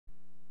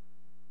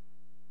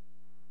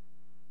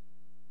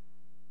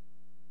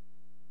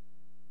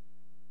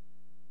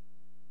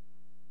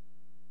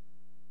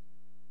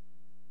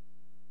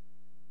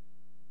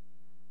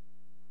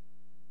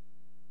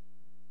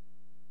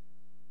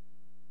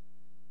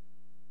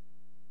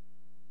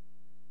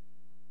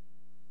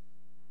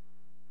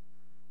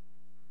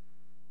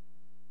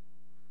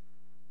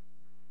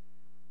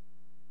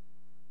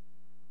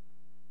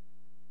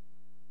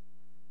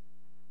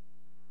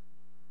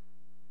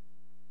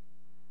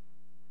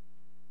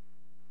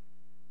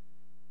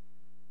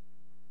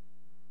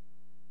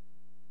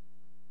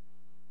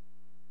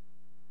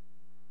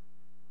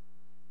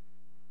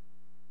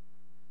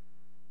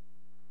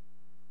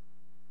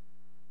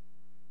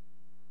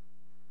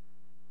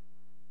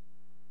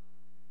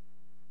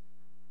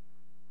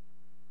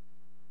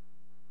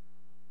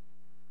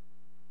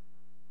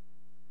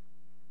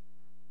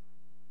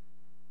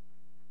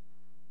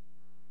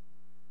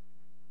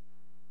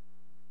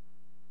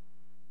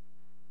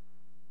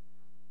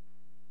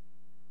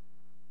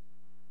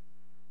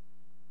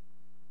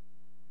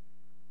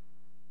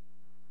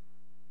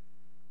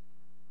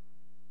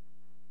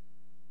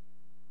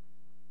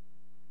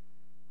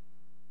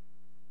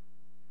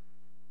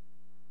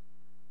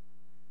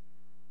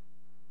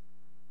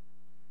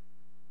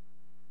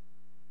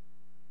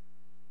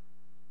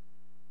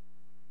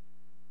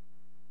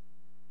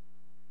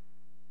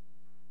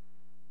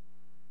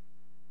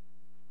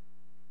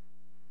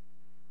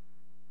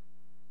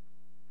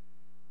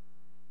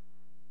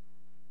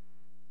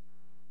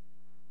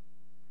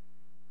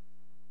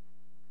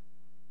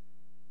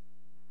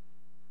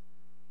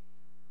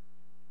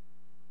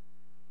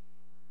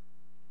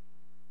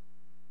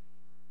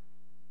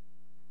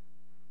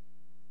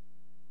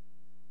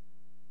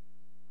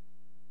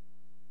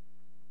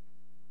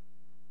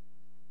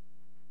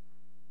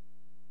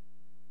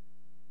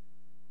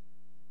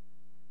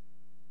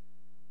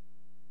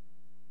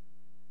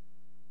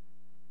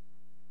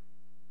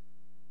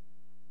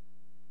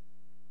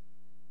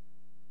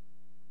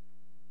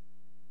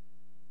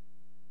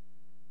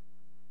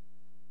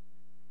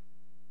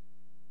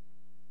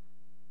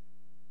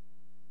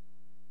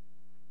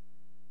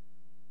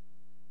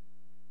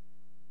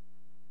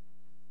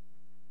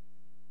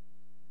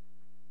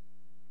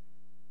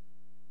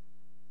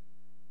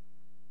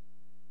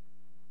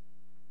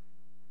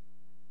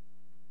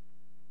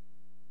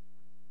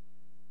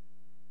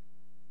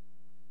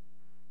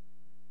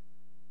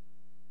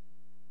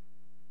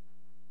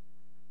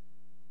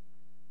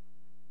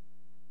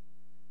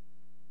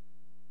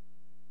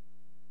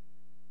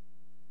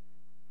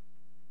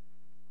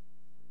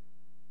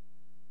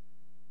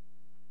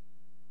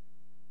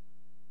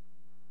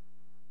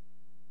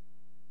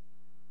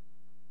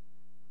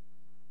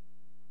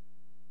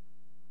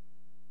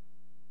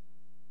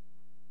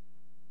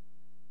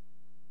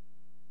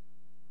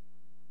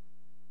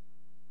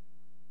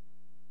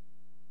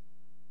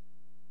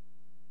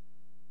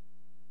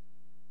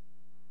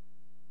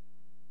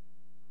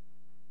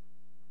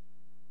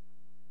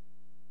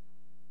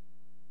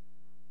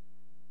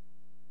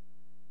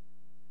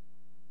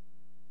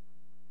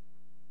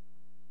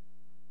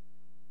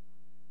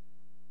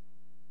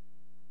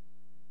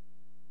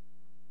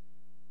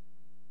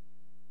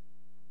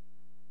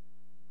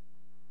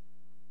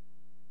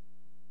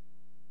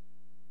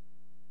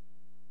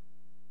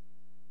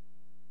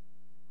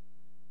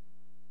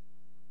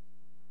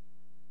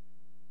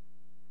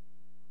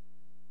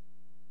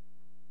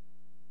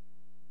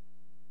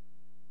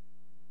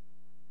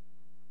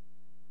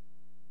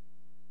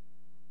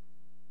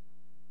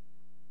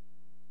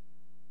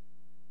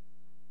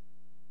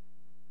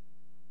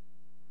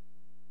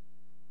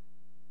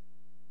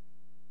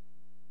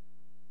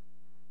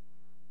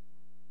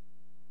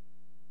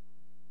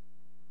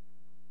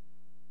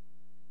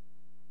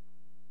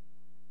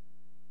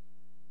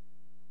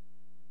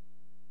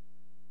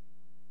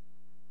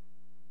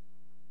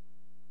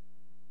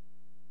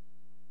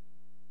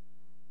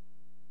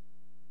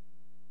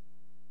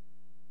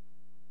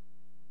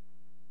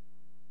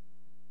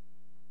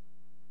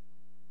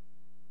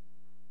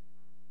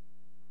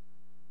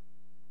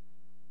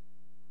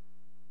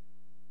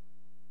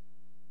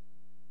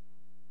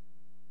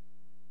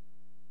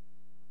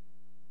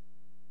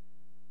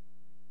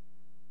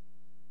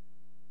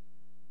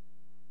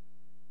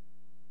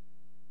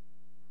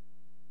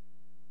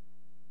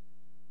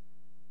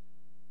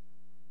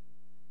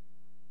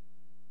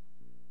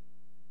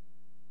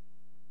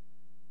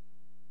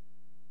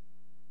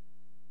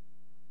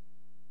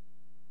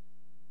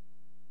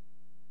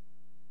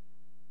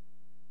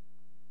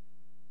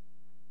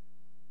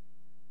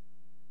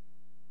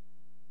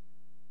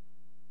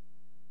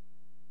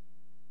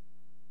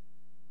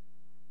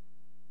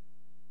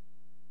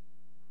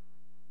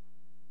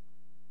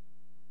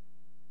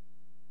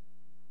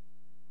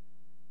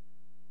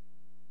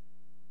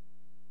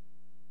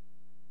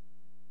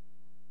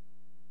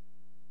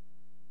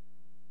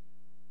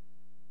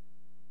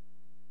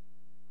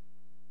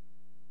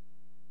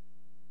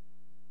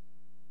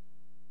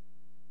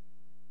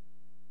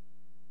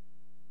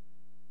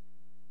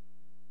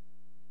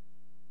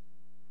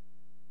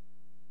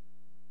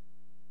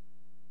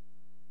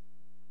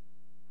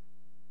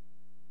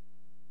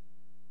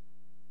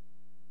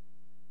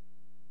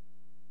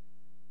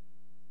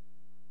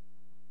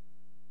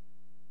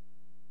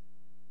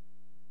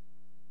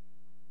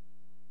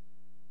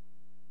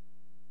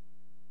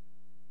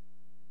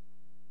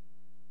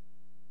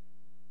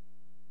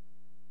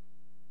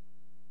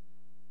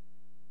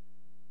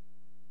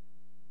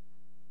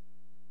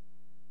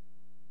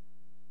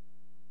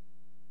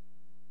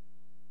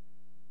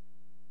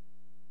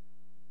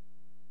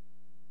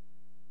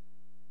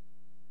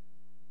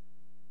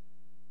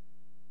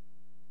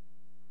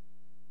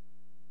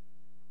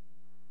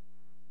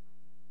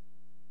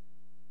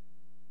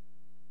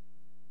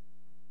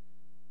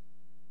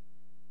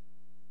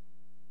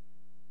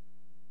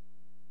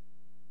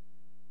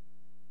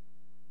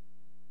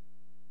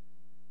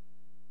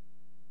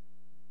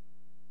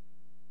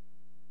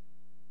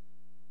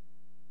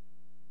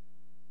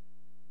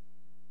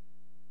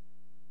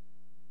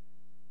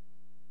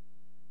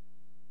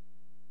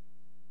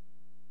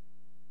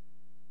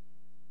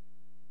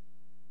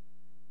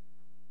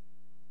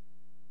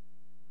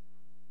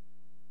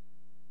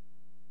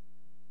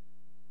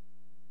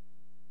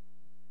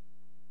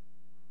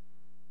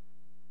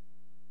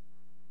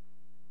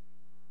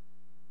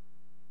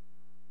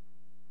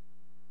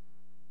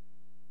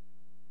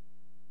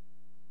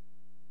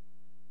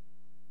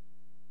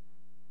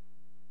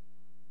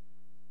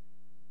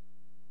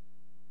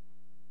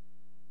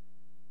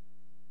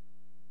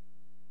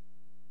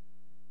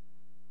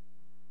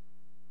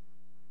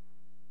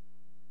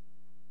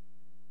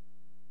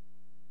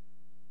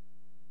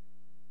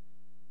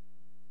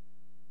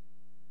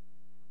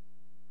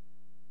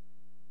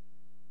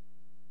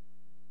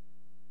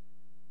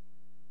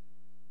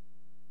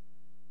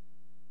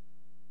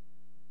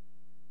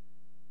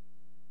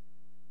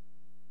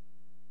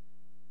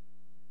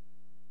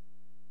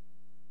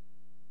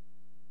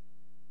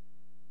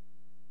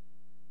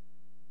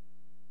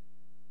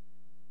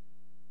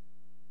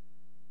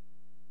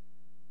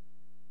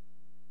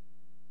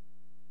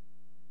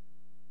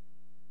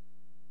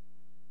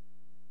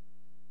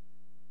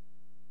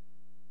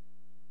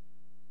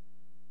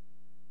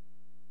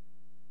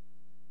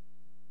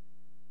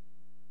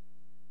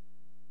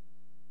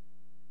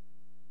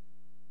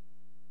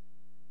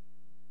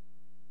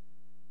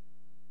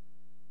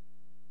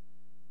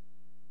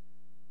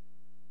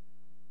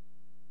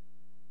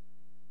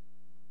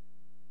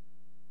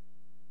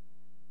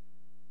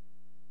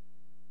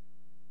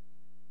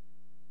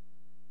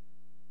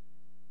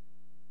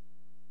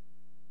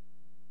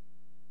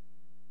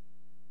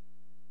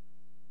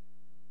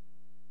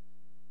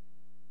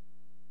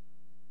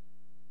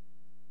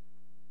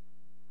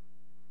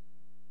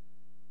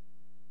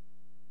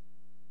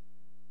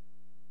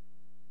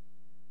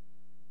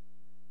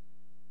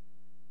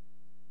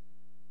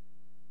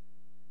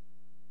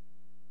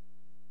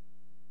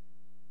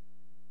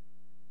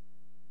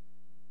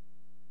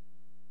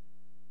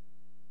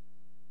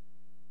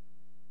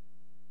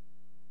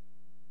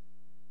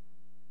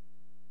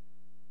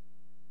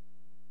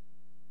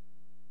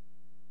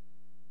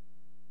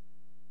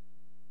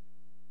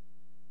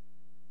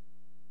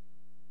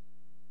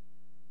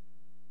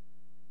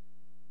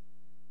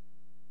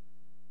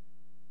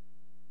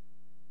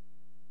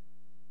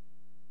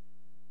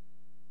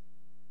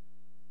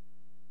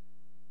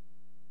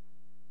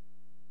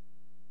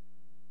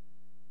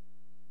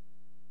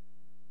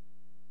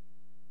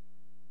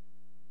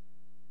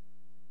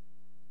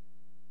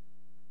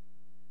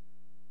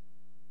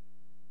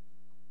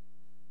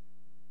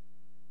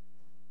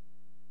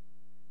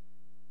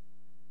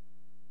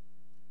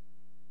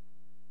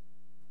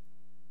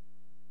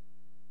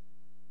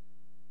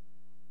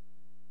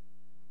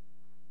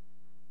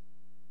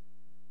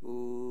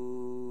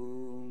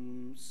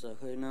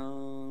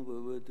Sahana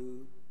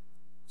Vavadu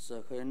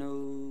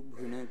Sahano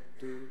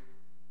Bhunaktu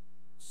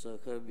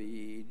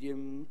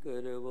Sahaviryam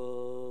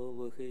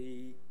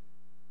Karavavahai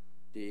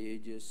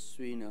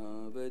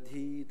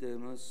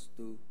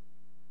Tejasvinavadhitamastu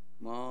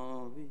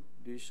Ma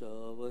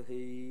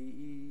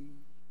Vidvishavahai.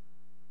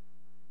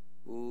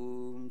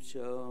 Om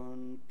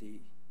Shanti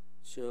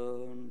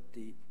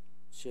Shanti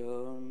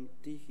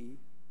Shanti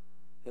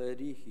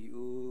Harihi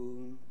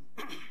Om.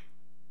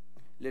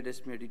 Let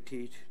us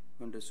meditate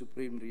on the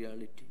Supreme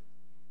Reality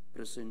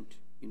present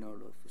in all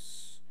of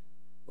us.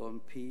 Om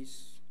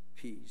peace,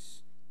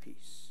 peace,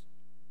 peace.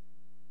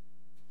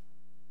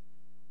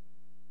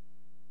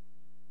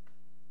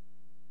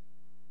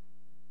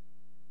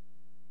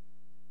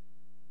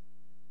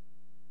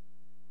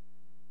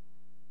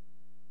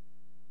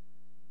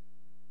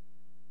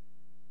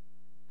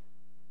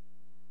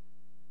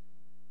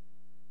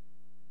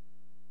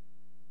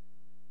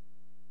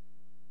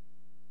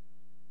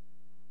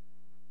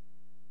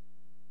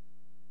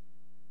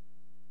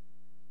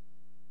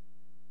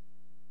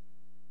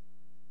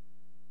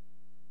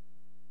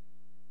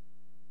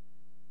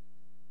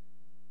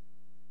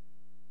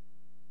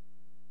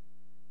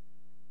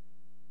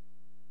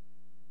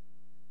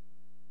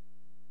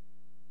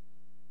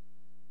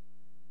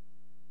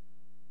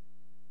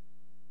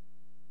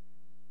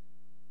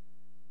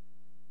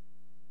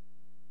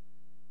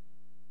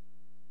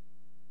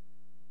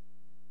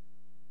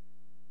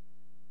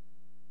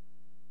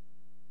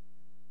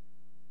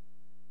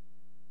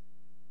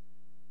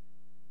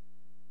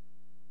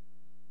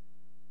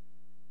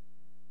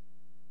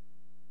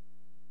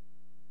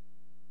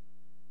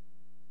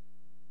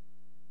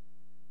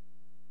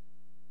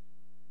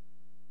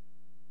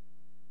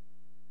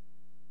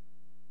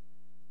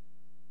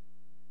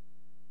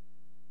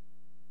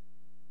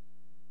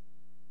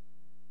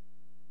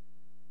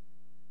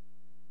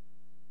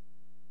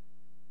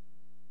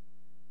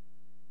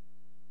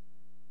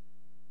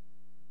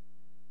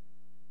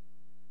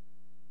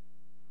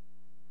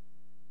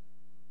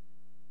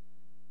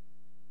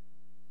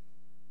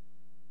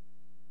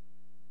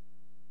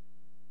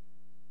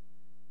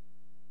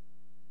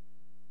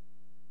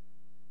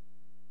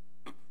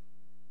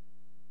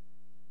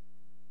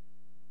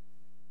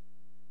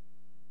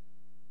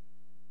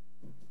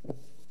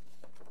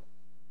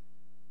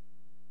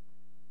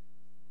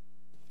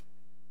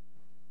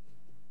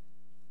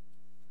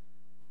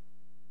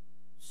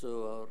 So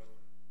our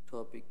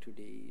topic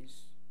today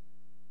is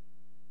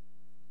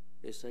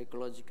a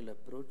psychological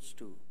approach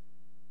to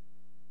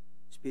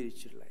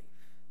spiritual life.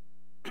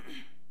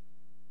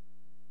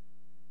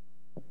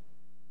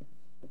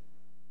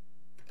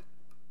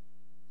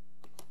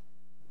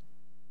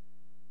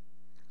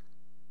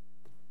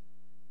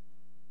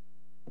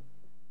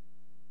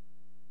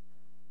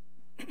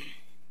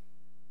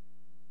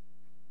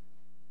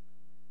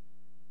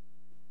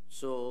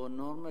 So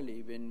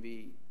normally when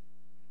we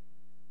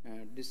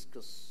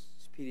discuss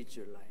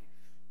spiritual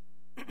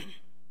life,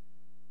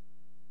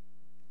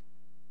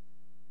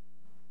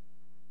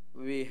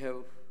 we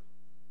have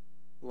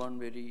one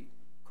very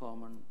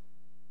common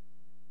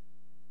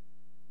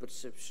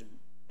perception.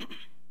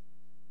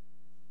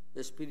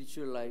 The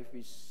spiritual life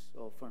is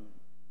often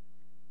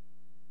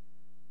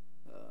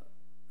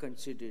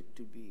considered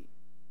to be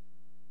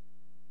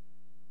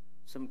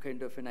some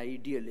kind of an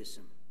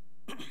idealism.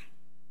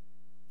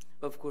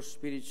 Of course,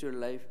 spiritual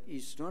life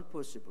is not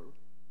possible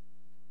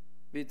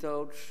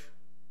without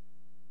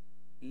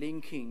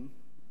linking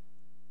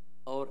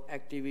our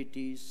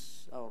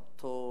activities, our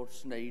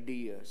thoughts and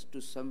ideas to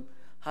some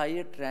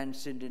higher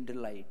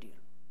transcendental ideal.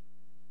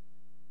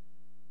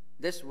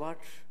 That's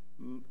what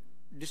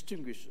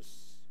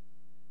distinguishes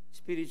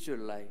spiritual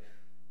life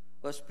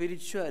or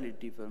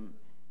spirituality from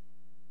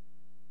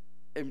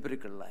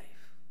empirical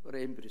life or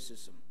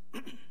empiricism.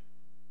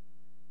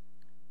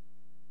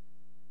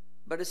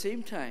 But at the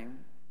same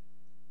time,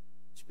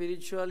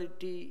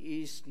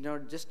 spirituality is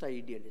not just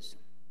idealism.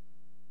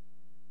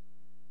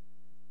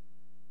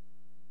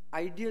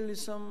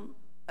 Idealism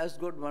has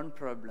got one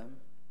problem.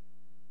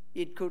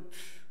 It could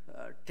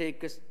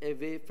take us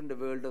away from the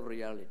world of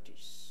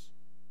realities.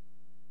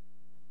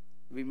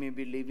 We may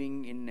be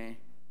living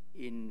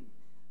in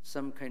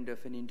some kind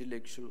of an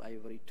intellectual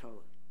ivory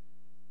tower.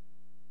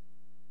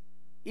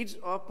 Its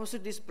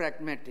opposite is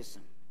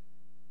pragmatism.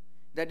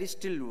 That is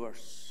still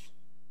worse.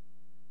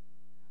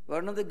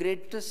 One of the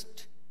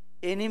greatest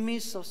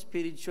enemies of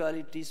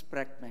spirituality is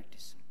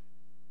pragmatism.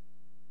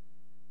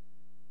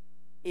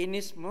 In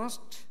its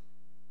most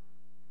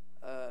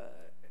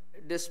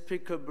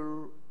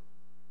despicable,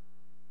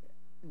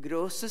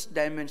 grossest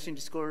dimension, it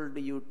is called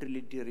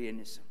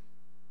utilitarianism.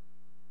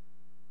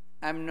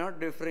 I am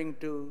not referring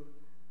to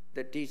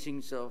the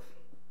teachings of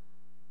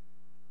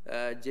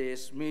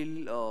J.S.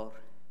 Mill or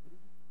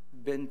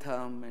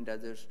Bentham and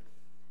others,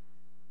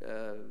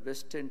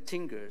 Western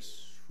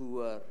thinkers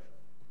who are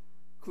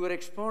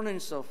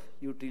exponents of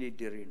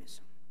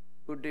utilitarianism,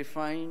 who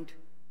defined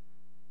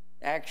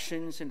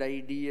actions and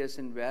ideas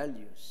and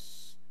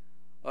values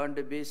on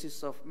the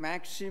basis of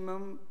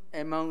maximum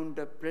amount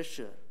of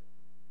pleasure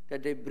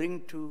that they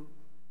bring to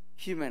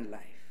human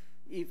life.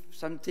 If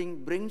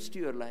something brings to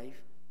your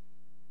life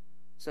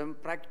some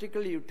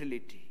practical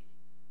utility,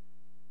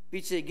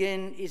 which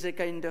again is a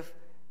kind of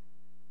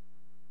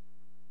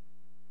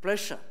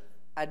pleasure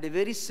at a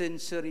very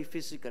sensory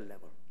physical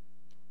level,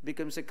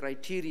 becomes a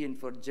criterion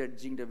for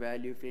judging the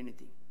value of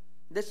anything.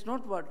 That's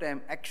not what I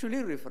am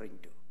actually referring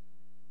to.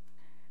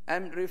 I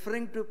am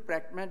referring to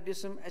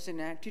pragmatism as an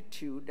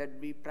attitude that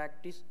we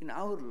practice in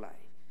our life.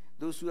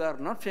 Those who are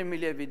not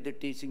familiar with the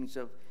teachings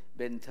of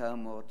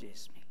Bentham or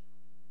Jasmine.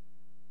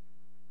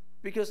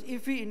 Because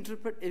if we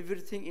interpret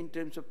everything in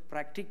terms of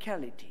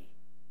practicality,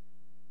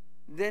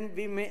 then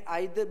we may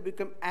either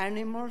become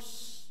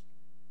animals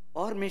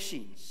or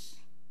machines.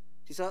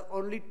 These are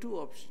only two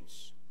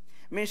options.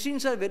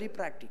 Machines are very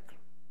practical.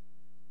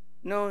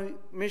 Now,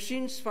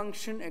 machines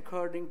function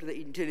according to the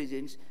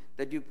intelligence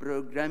that you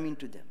program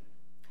into them.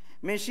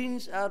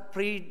 Machines are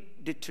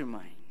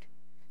predetermined.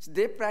 So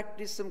they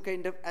practice some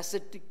kind of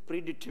ascetic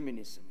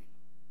predeterminism.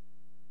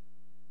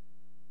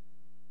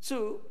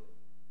 So,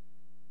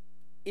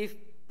 if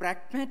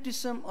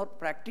pragmatism or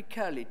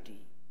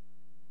practicality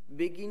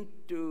begin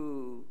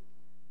to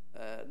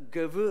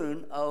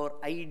govern our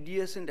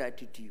ideas and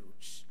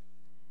attitudes,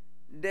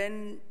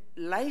 then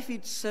life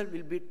itself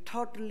will be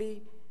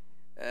totally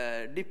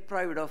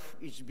deprived of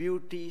its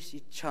beauties,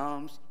 its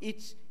charms,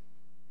 its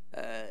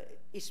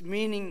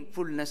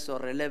meaningfulness or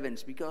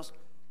relevance, because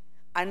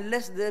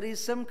unless there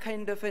is some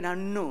kind of an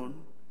unknown,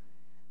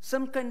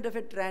 some kind of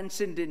a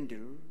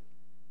transcendental,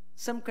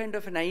 some kind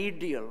of an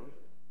ideal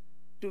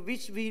to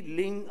which we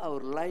link our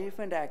life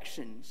and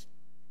actions,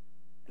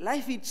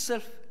 life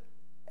itself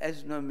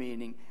has no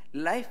meaning.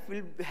 Life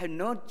will have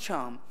no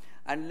charm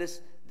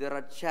unless there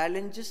are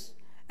challenges,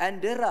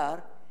 and there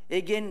are,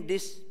 again,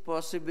 this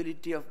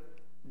possibility of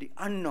the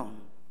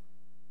unknown.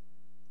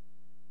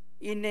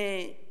 In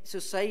a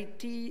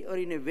society or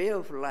in a way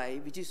of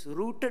life which is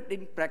rooted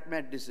in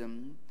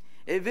pragmatism,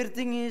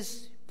 everything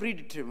is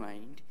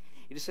predetermined.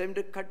 It is kind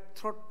of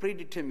cutthroat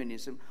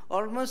predeterminism,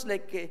 almost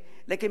like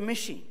a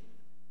machine.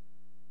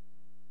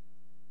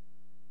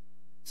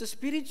 So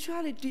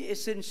spirituality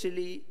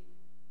essentially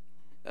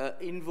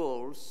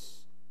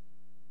involves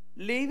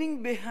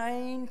leaving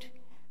behind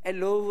a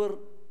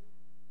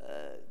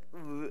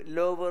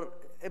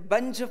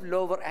bunch of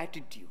lower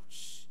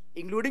attitudes,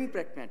 including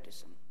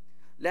pragmatism,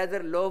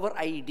 rather lower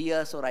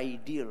ideas or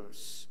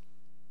ideals,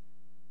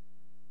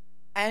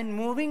 and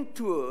moving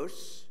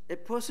towards a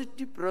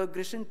positive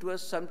progression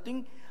towards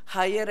something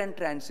higher and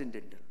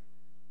transcendental.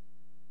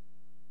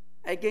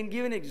 I can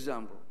give an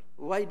example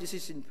why this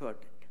is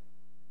important.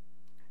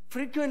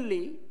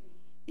 Frequently,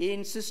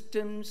 in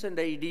systems and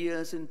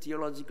ideas and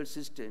theological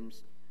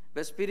systems,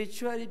 where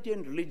spirituality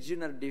and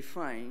religion are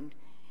defined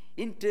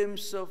in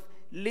terms of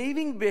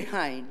leaving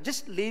behind,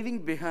 just leaving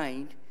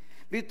behind,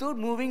 without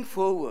moving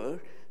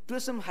forward to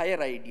some higher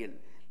ideal,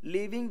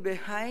 leaving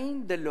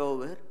behind the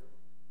lower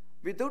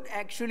without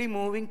actually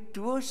moving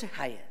towards a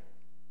higher.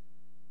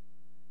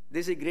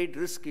 There's a great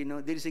risk,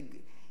 there is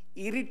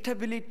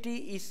irritability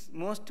is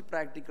most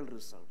practical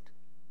result.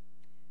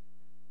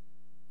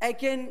 I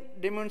can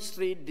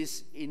demonstrate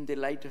this in the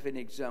light of an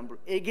example,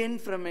 again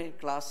from a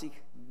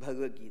classic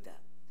Bhagavad Gita.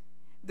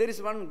 There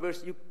is one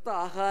verse,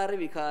 Yukta ahara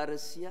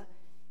vikarasya,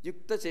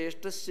 Yukta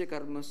cheshtasya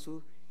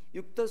karmasu,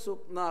 Yukta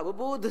sopna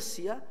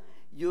avabodhasya,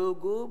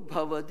 yogo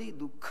bhavadi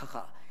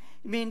dukkha.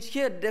 It means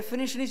here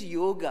definition is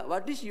yoga.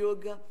 What is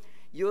yoga?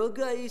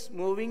 Yoga is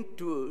moving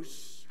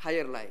towards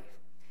higher life,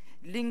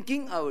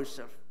 linking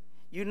ourselves,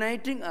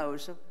 uniting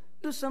ourselves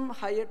to some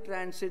higher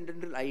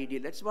transcendental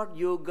ideal. That's what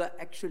yoga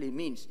actually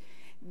means.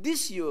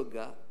 This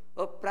yoga,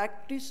 or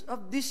practice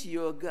of this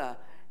yoga,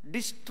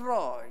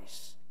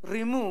 destroys,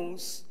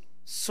 removes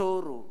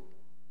sorrow,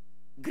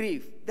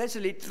 grief. That's the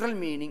literal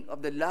meaning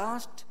of the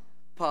last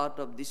part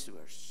of this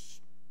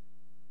verse.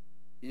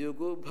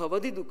 Yogo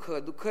bhavadi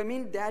dukkha. Dukkha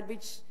means that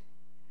which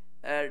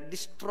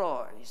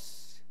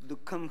destroys.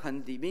 Dukkham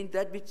hanti means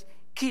that which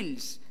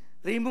kills,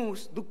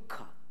 removes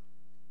dukkha,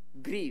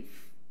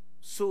 grief,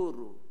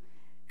 sorrow,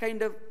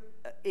 kind of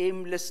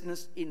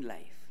aimlessness in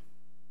life.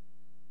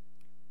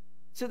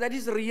 So that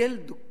is real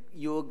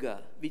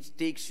yoga, which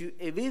takes you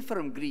away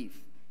from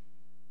grief.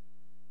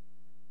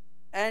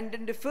 And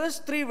then the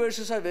first three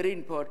verses are very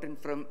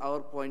important from our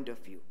point of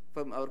view,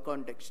 from our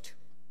context.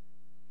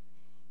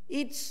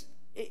 It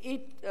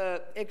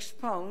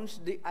expounds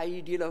the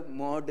ideal of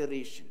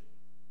moderation.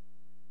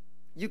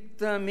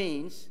 Yukta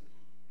means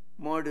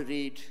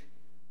moderate,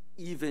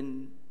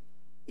 even,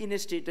 in a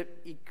state of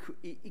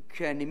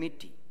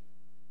equanimity.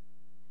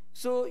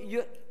 So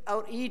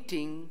our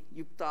eating,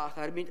 yukta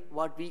ahara, means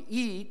what we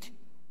eat.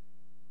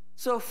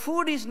 So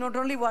food is not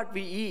only what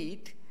we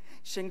eat.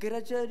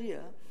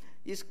 Shankaracharya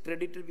is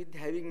credited with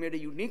having made a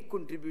unique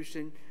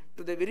contribution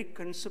to the very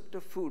concept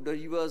of food.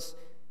 He was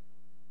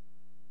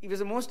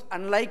the most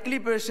unlikely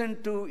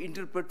person to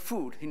interpret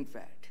food, in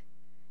fact.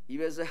 He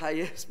was a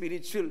higher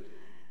spiritual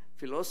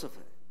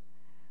philosopher.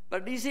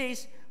 But he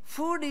says,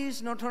 food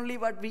is not only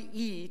what we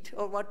eat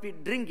or what we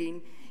drink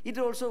in, it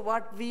is also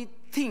what we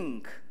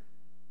think.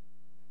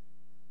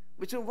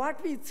 which are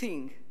what we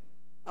think,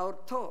 our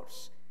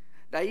thoughts,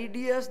 the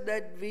ideas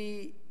that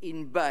we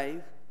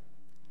imbibe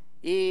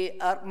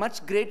are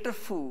much greater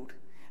food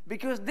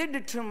because they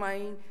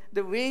determine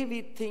the way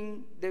we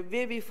think, the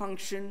way we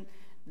function,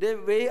 the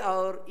way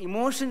our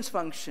emotions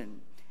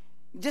function.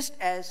 Just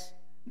as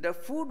the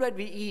food that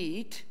we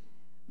eat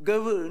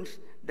governs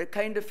the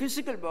kind of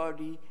physical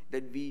body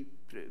that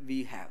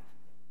we have.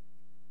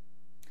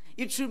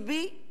 It should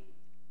be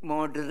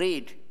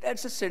moderate.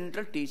 That's the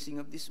central teaching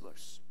of this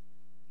verse.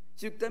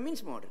 Yukta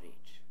means moderate.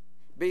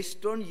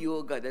 Based on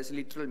yoga, that's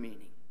literal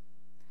meaning.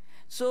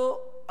 So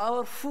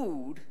our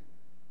food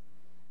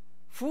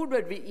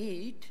that we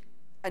eat,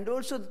 and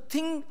also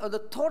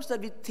the thoughts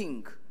that we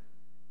think,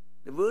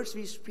 the words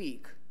we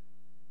speak,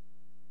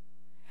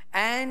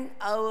 and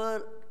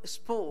our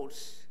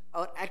sports,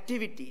 our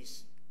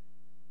activities,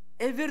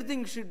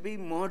 everything should be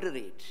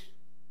moderate.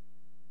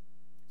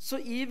 So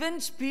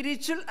even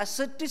spiritual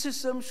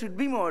asceticism should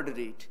be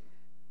moderate.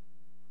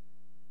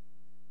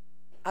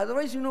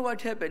 Otherwise, you know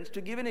what happens? To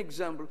give an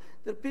example,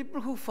 there are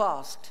people who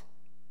fast,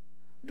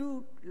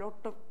 do a lot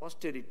of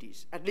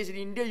austerities. At least in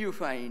India you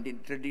find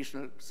in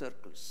traditional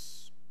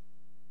circles.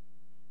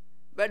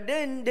 But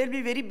then they'll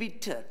be very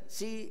bitter.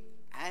 See,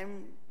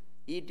 I'm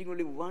eating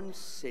only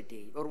once a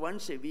day or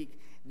once a week.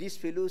 These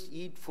fellows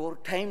eat 4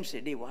 times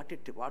a day. What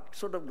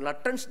sort of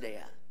gluttons they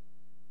are?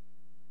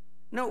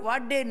 Now,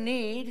 what they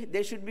need,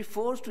 they should be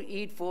forced to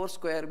eat 4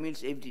 square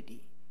meals every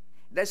day.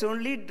 That's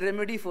only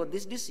remedy for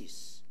this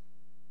disease.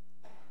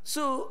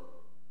 So,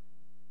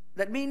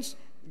 that means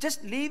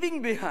just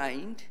leaving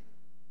behind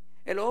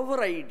a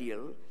lower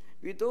ideal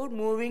without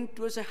moving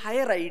towards a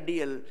higher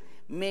ideal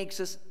makes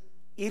us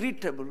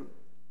irritable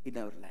in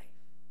our life.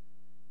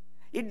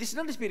 It is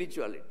not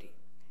spirituality.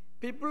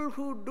 People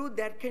who do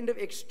that kind of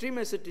extreme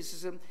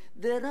asceticism,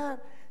 there are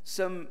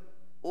some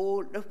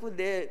old, of course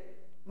they're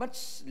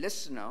much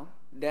less now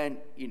than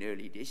in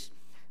early days,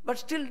 but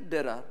still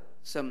there are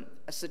some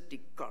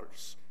ascetic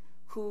cults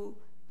who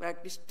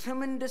practice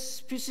tremendous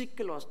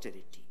physical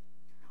austerity,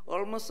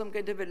 almost some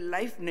kind of a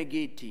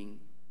life-negating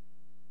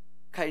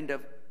kind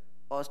of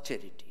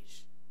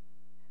austerities.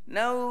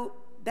 Now,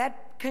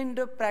 that kind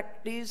of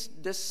practice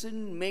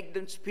doesn't make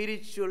them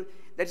spiritual.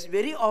 That's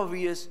very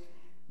obvious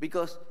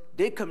because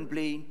they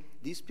complain.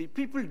 These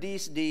people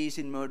these days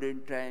in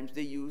modern times,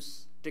 they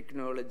use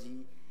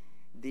technology.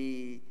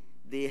 They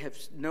have,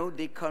 now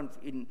they can't,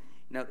 in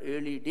our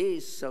early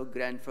days, our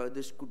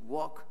grandfathers could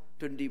walk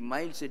 20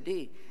 miles a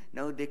day.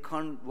 Now they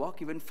can't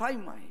walk even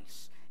 5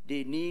 miles.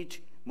 They need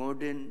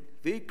modern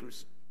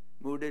vehicles,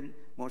 modern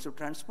modes of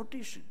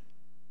transportation.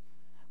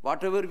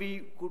 Whatever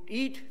we could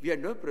eat, we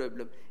had no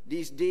problem.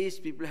 These days,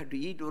 people have to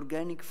eat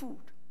organic food.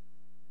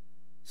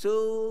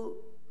 So,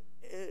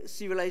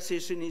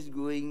 civilization is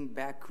going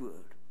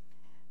backward.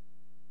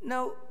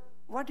 Now,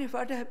 what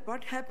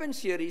happens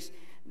here is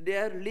they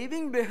are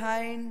leaving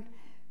behind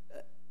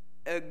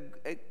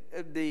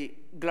the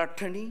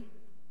gluttony,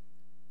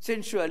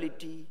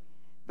 sensuality,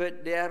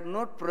 but they are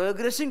not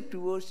progressing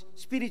towards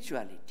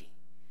spirituality.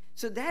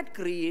 So that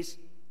creates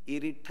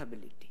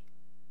irritability.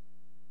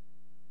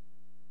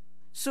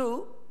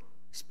 So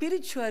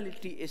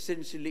spirituality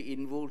essentially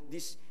involves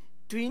these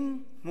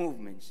twin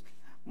movements,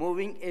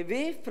 moving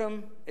away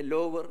from a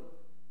lower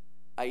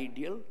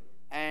ideal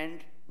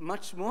and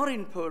much more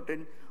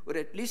important, or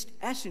at least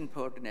as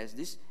important as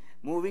this,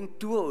 moving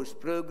towards,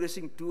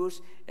 progressing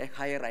towards a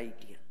higher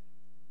ideal.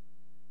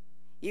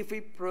 If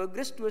we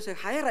progress towards a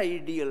higher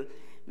ideal,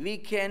 we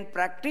can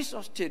practice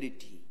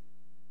austerity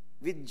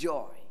with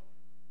joy,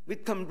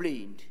 with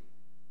complaint,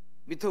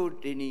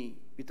 without any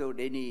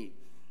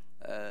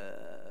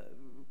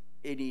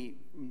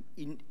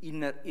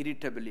inner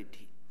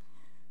irritability.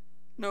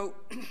 Now,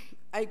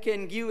 I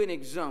can give an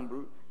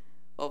example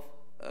of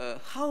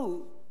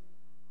how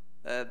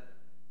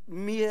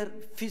mere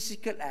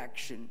physical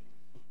action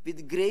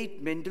with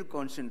great mental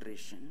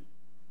concentration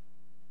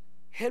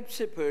helps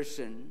a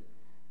person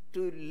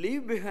to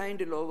leave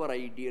behind a lower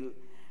ideal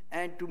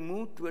and to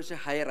move towards a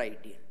higher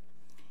ideal.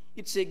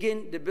 It's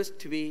again the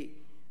best way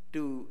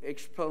to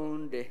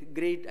expound a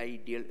great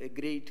ideal, a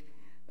great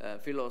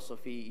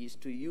philosophy is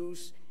to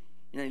use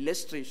an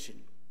illustration.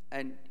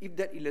 And if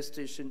that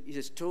illustration is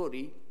a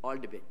story, all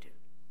the better.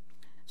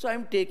 So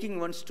I'm taking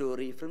one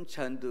story from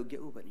Chandogya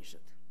Upanishad.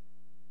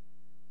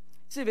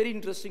 It's a very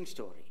interesting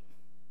story.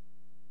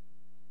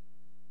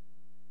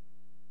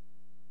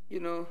 You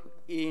know,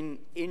 in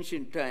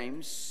ancient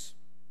times,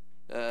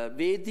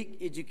 Vedic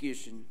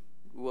education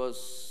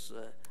was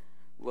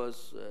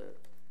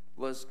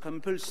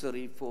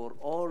compulsory for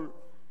all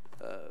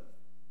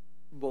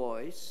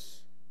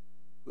boys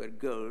or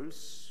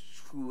girls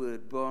who were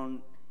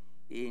born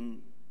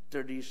in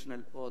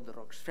traditional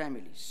Orthodox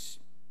families.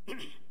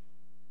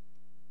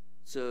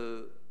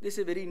 So this is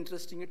a very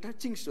interesting, a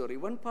touching story.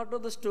 One part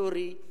of the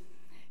story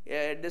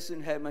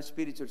doesn't have much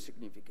spiritual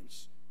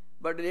significance,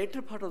 but the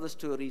later part of the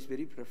story is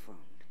very profound.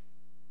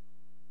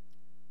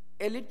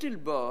 A little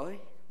boy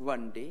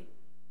one day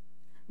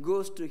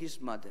goes to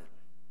his mother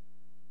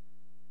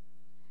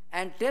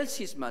and tells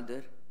his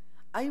mother,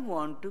 I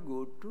want to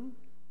go to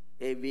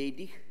a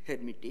Vedic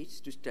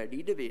hermitage to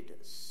study the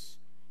Vedas.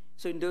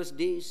 So in those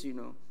days,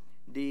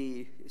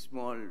 the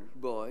small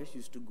boys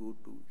used to go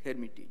to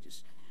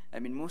hermitages. I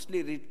mean,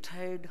 mostly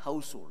retired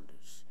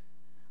householders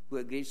who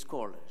are great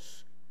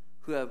scholars,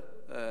 who have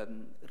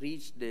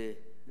reached the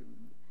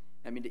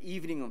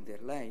evening of their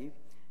life,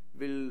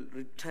 will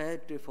retire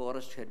to a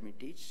forest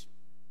hermitage,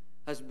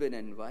 husband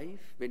and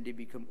wife, when they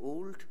become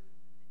old,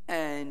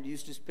 and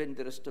used to spend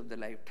the rest of their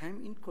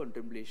lifetime in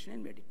contemplation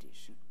and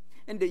meditation.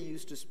 And they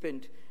used to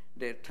spend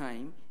their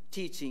time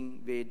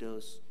teaching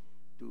Vedas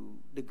to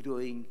the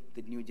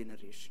new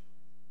generation.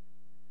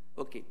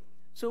 Okay,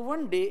 so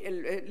one day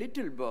a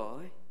little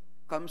boy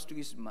comes to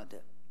his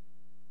mother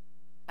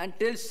and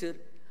tells her,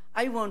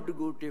 I want to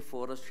go to a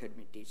forest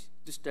hermitage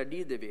to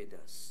study the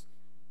Vedas.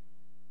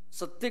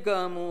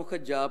 Satyakamoha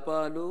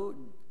japalo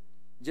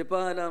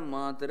japala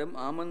mataram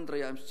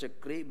amantrayam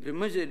chakre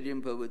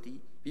brahmacharyam bhavati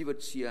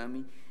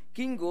vivatsyami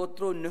king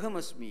gotro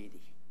nahamasmedi.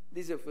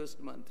 This is the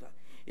first mantra.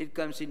 It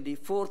comes in the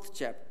 4th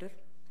chapter,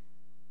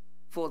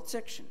 4th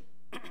section.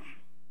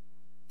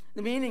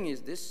 The meaning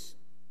is this: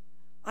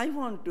 I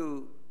want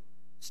to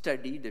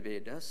study the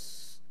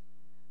Vedas.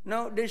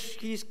 Now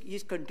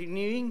he's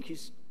continuing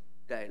his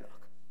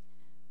dialogue.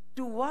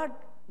 To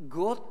what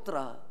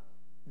gotra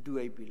do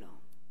I belong?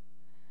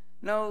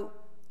 Now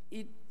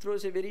it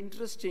throws a very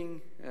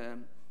interesting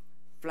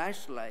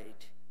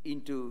flashlight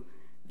into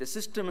the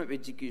system of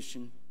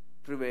education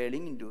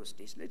prevailing in those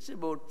days. Let's say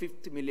about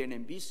 5th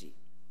millennium BC.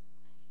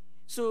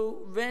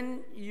 So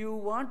when you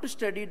want to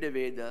study the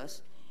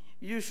Vedas,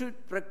 you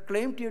should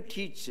proclaim to your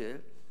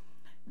teacher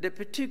the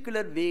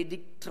particular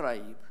Vedic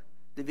tribe,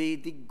 the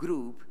Vedic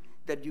group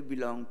that you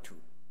belong to,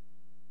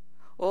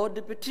 or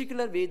the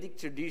particular Vedic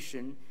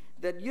tradition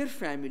that your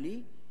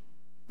family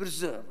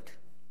preserved.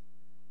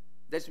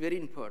 That's very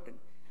important.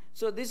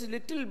 So this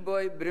little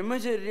boy,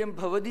 Brahmacharyam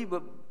bhavadi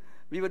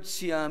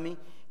vivatsyami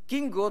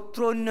king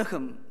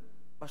gotronaham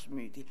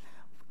pasmiti.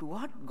 To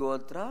what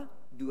gotra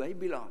do I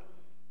belong?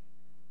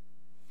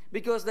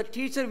 Because the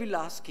teacher will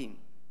ask him,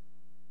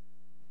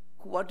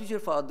 what is your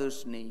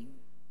father's name?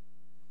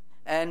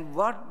 And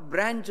what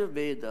branch of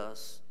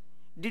Vedas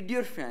did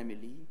your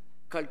family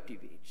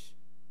cultivate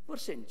for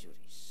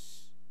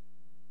centuries?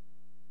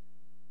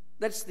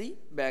 That's the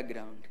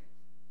background.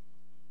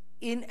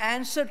 In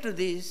answer to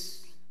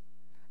this,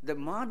 the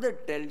mother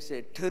tells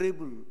a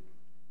terrible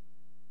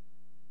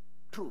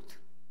truth.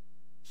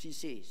 She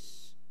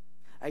says,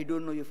 I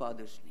don't know your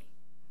father's name.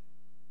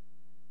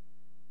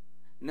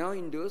 Now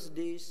in those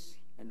days,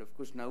 and of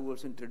course now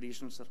also in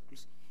traditional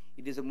circles,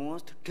 it is the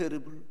most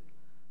terrible,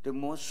 the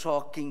most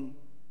shocking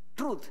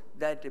truth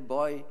that a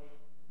boy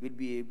will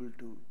be able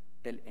to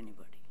tell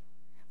anybody.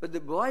 But the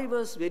boy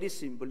was very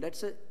simple.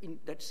 That's an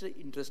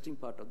interesting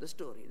part of the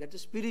story. That's a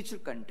spiritual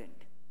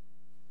content.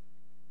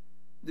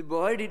 The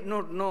boy did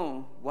not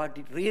know what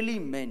it really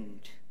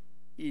meant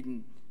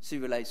in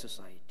civilized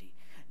society,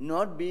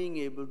 not being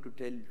able to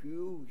tell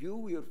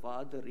who your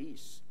father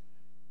is.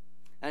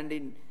 And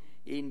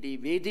in the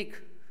Vedic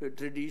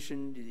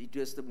tradition, it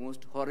was the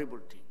most horrible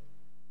thing.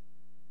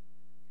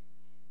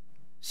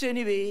 So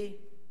anyway,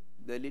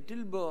 the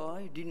little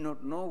boy did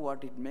not know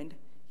what it meant.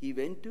 He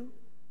went to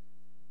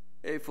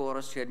a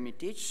forest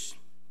hermitage,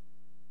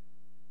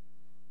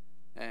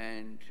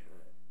 and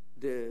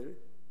the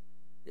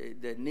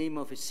name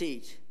of a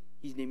sage,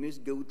 his name is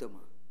Gautama.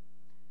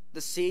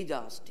 The sage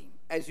asked him,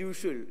 as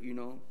usual,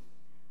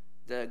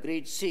 the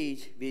great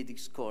sage, Vedic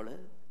scholar,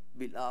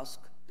 will ask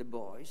the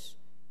boys,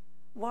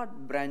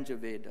 what branch of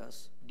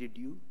Vedas did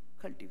you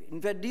cultivate?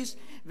 In fact, these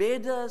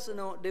Vedas,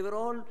 they were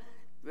all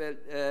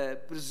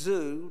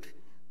preserved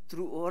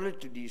through oral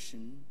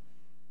tradition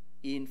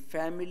in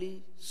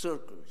family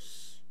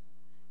circles.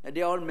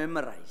 They all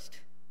memorized.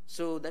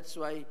 So that's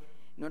why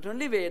not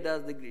only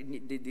Vedas,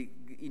 the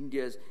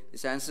India's the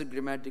Sanskrit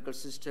grammatical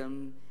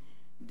system,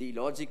 the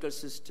logical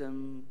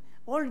system,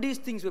 all these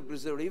things were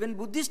preserved. Even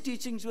Buddhist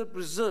teachings were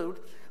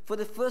preserved for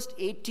the first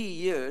 80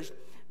 years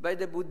by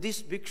the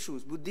Buddhist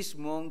bhikshus, Buddhist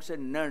monks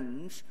and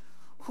nuns,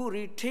 who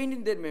retained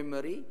in their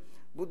memory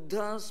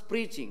Buddha's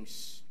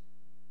preachings,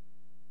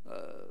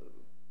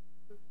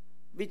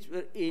 which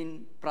were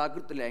in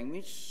Prakrit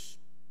language,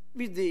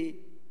 which they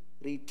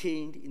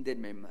retained in their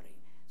memory.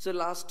 So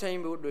last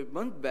time, about a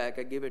month back,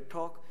 I gave a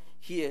talk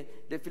here,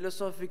 the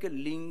philosophical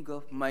link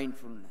of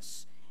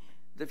mindfulness.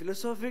 The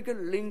philosophical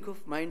link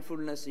of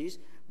mindfulness is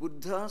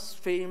Buddha's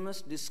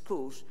famous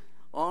discourse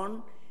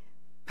on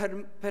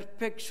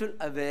perpetual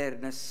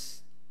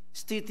awareness.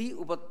 Sthiti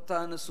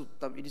Upatthana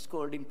Suttam, it is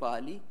called in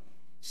Pali.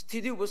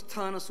 Sthiti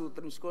Upasthana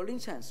Sutram is called in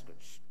Sanskrit.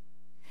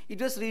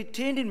 It was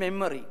retained in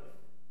memory.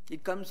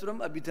 It comes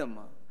from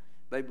Abhidhamma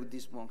by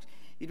Buddhist monks.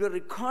 It was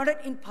recorded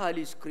in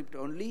Pali script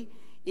only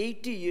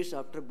 80 years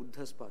after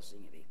Buddha's passing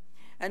away.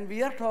 And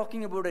we are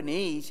talking about an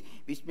age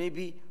which may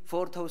be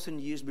 4,000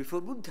 years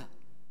before Buddha.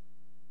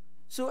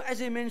 So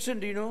as I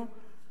mentioned,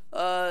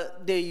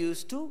 they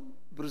used to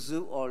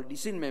preserve all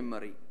this in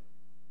memory.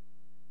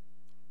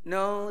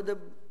 Now the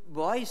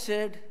boy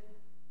said,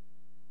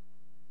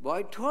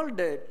 Boy told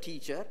the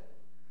teacher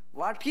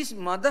what his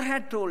mother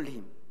had told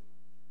him.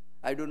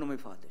 I don't know my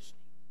father's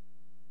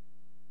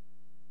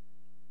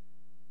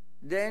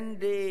name. Then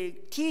the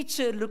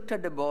teacher looked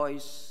at the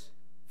boy's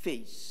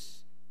face.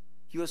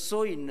 He was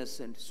so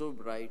innocent, so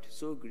bright,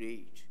 so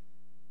great.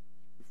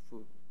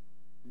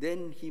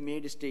 Then he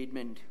made a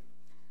statement.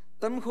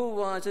 Tam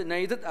hovacha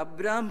naidat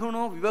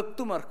abrahmano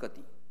vivaktum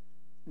arhati.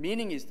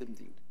 Meaning is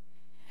something.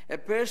 A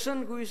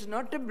person who is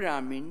not a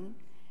Brahmin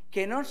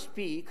cannot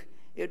speak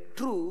a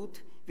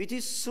truth which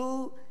is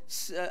so,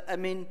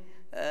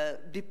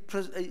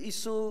 is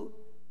so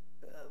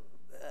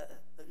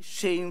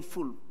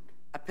shameful,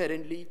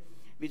 apparently,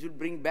 which will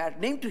bring bad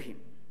name to him.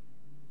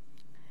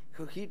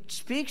 So he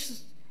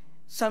speaks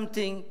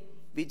something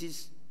which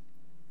is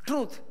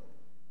truth,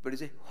 but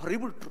it's a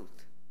horrible truth.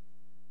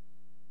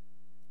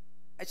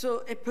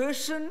 So a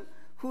person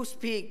who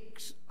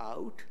speaks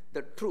out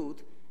the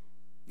truth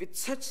with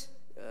such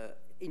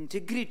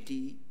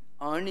integrity,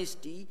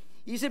 honesty,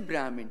 is a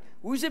Brahmin.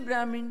 Who is a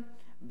Brahmin?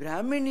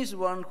 Brahmin is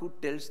one who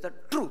tells the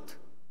truth.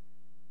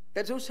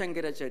 That's how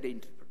Shankaracharya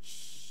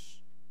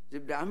interprets. The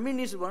Brahmin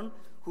is one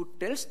who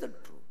tells the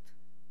truth.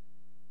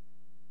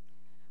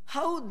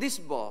 How this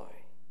boy,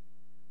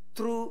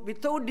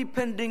 without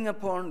depending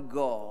upon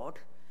God,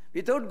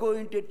 without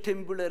going to a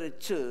temple or a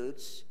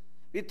church,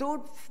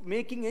 without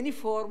making any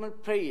formal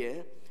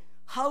prayer,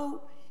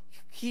 how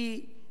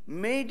he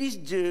made his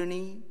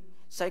journey,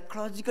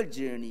 psychological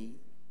journey,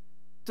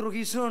 through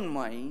his own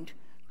mind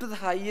to the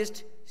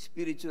highest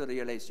spiritual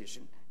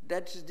realization.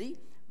 That's the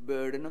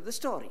burden of the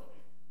story.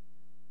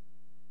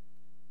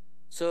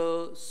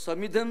 So,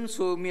 samidham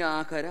somi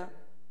akara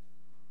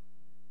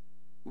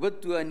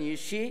uvatva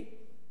nishye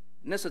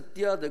na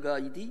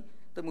satyadaga iti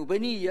tam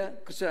ubaniya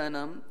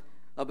krisanam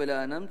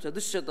abalanam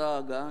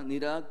chadushyataga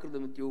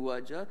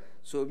nirakridamatyuvacha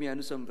somi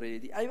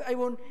anusamprayati.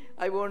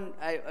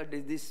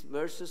 These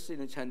verses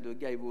in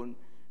Chandogya, I won't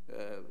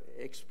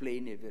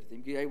explain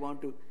everything. I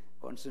want to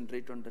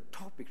concentrate on the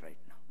topic right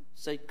now.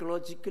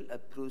 Psychological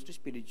approach to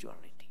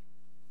spirituality.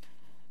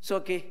 So,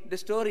 the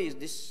story is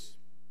this.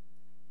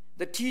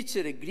 The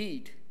teacher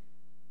agreed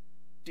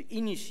to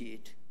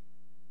initiate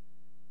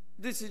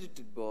this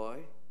little boy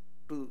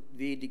to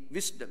Vedic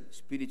wisdom,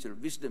 spiritual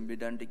wisdom,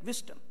 Vedantic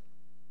wisdom.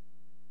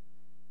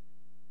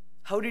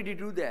 How did he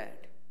do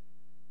that?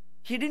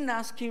 He didn't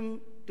ask him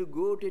to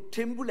go to a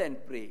temple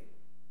and pray.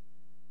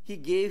 He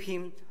gave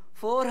him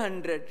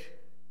 400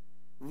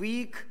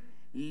 weak,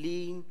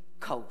 lean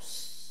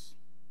cows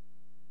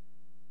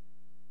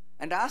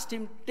and asked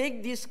him,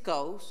 take these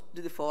cows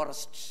to the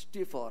forest,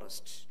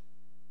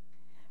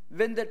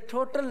 When the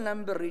total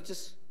number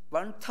reaches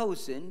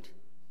 1,000,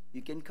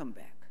 you can come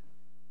back.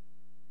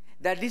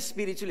 That is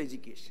spiritual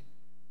education.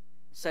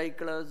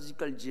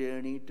 Psychological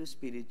journey to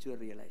spiritual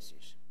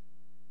realization.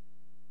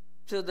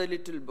 So the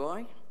little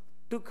boy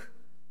took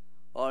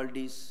all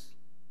these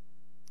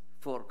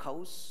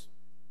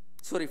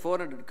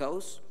 400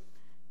 cows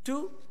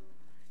to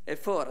a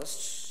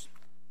forest,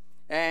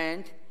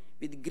 and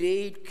with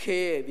great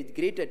care, with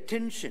great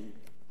attention,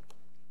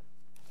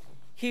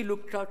 he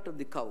looked after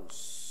the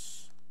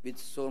cows with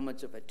so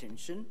much of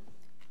attention.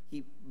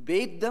 He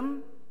bathed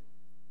them,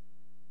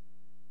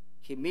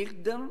 he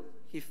milked them,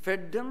 he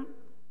fed them,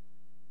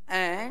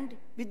 and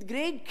with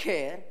great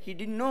care, he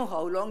didn't know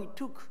how long it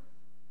took.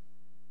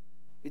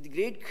 With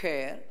great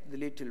care, the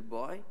little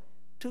boy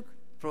took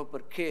proper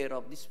care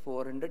of these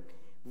 400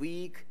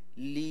 weak,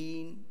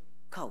 lean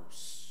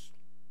cows.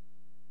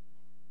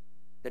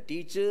 The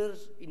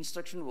teacher's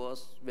instruction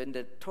was, when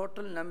the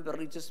total number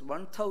reaches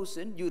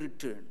 1,000, you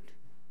returned.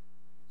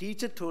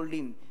 Teacher told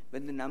him,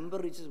 when the number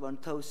reaches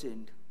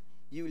 1,000,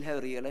 you will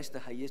have realized the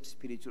highest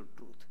spiritual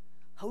truth.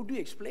 How do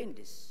you explain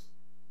this?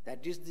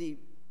 That is the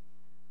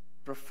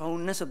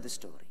profoundness of the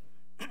story.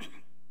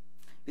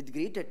 With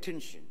great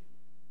attention,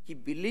 he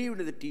believed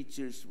the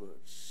teacher's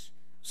words.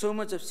 So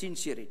much of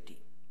sincerity,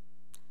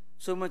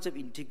 so much of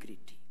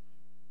integrity.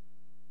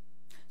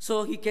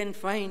 So he can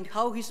find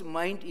how his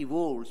mind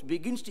evolves,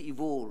 begins to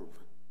evolve.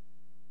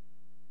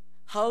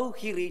 How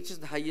he reaches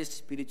the highest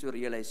spiritual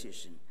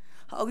realization.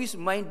 How his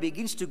mind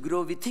begins to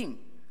grow with him.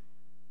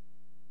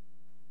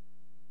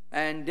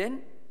 And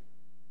then,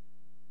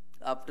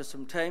 after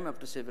some time,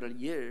 after several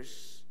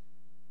years,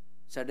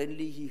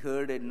 suddenly he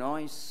heard a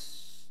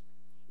noise.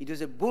 It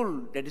was a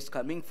bull that is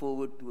coming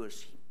forward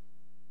towards him.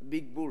 A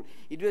big bull.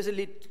 It was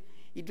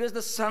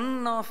the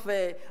son of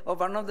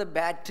one of the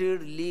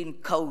battered, lean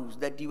cows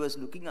that he was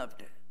looking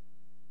after.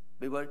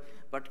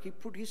 But he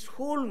put his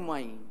whole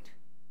mind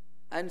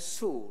and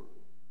soul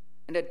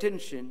and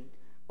attention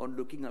on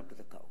looking after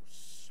the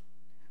cows.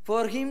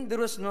 For him, there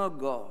was no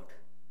God.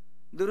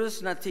 There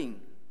was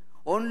nothing.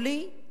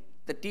 Only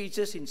the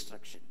teacher's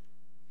instruction,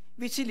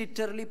 which he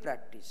literally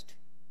practiced,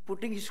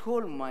 putting his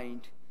whole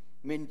mind,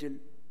 mental,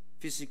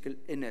 physical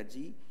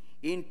energy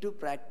into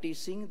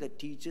practicing the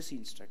teacher's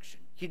instruction.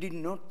 He did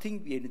not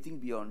think anything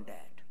beyond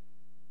that.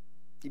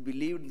 He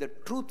believed in the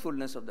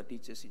truthfulness of the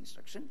teacher's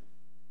instruction.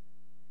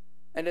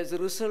 And as a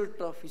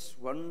result of his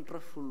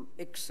wonderful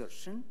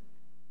exertion,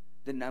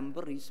 The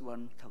number is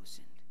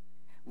 1,000.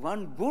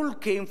 One bull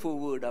came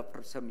forward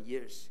after some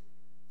years.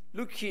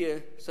 Look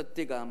here,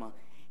 Satyagama.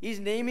 His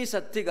name is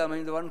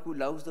Satyagama, the one who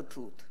loves the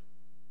truth.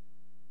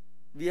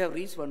 We have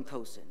reached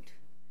 1,000.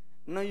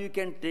 Now you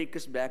can take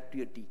us back to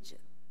your teacher.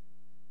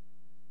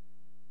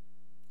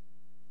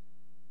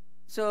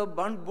 So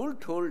one bull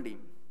told him,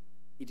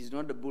 it is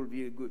not a bull,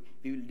 we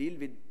will deal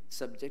with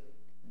subject,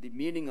 the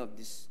meaning of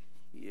this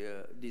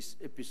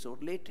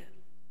episode later.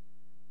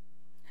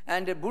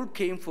 And a bull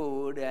came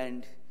forward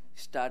and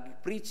started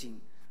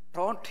preaching,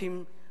 taught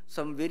him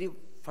some very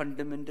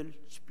fundamental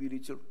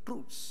spiritual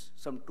truths,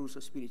 some truths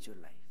of spiritual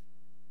life.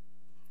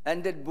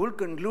 And that bull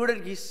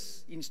concluded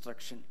his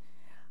instruction.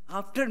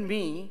 After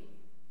me,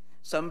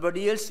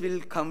 somebody else will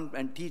come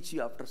and teach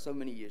you after so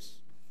many years.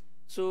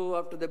 So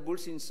after the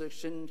bull's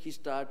instruction, he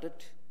started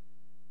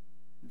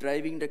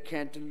driving the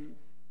cattle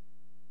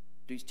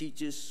to his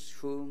teacher's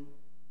home.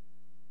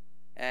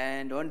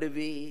 And on the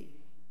way,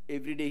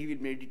 every day he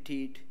will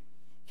meditate.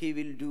 He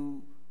will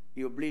do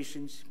the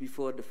oblations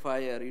before the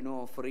fire,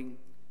 offering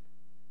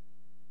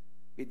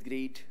with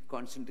great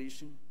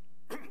concentration.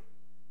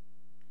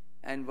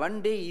 And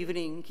one day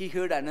evening, he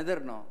heard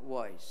another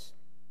voice.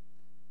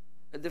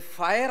 The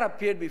fire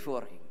appeared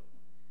before him,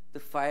 the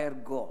fire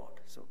god,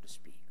 so to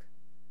speak.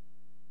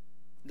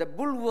 The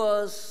bull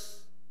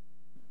was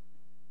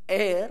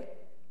air.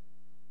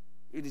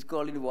 It is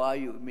called in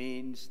Vayu,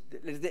 means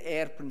the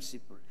air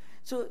principle.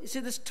 So,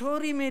 see, the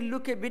story may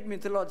look a bit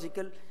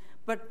mythological,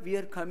 but we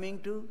are coming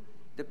to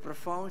the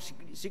profound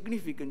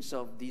significance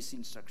of these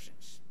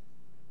instructions.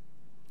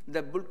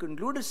 The bull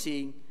concluded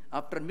saying,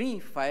 after me,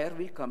 fire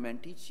will come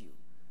and teach you.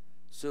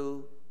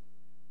 So,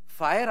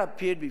 fire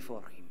appeared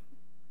before him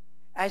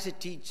as a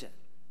teacher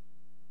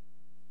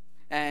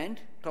and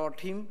taught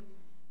him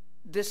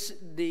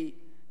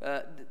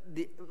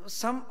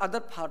some other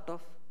part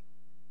of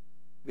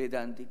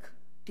Vedantic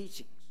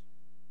teachings.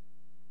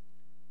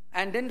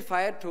 And then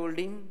fire told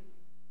him,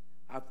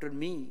 after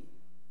me,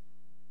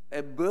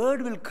 a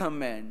bird will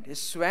come and a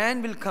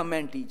swan will come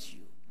and teach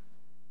you.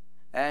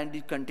 And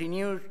he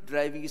continued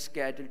driving his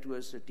cattle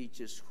towards the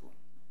teacher's home.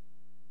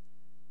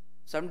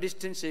 Some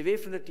distance away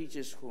from the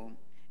teacher's home,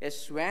 a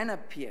swan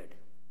appeared.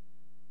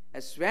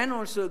 A swan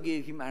also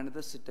gave him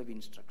another set of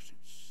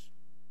instructions.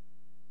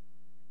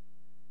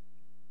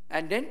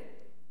 And then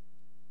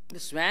the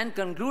swan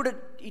concluded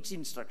its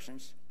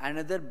instructions.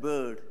 Another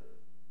bird,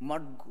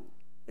 Madgu,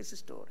 as the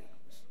story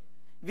goes,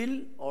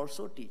 will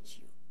also teach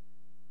you.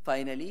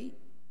 Finally,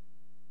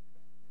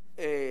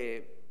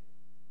 a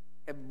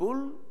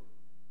bull,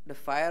 the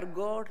fire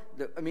god,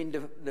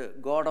 the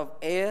god of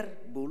air,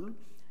 bull,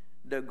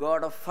 the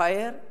god of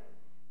fire,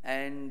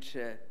 and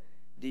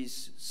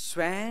this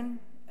swan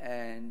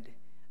and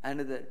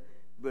another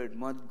bird,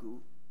 Madgu,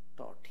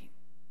 taught him.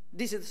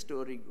 This is the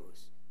story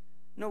goes.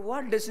 Now,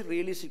 what does it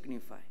really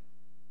signify?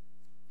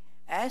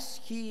 As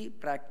he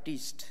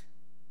practiced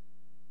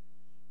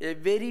a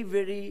very,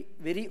 very,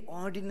 very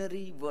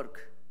ordinary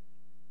work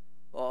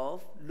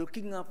of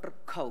looking after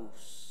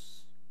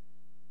cows,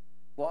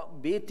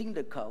 bathing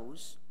the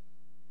cows,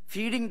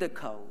 feeding the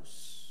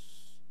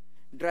cows,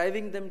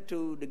 driving them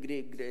to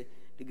the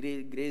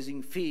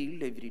grazing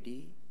field every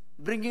day,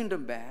 bringing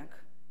them back,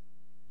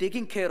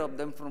 taking care of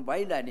them from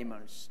wild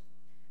animals,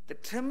 the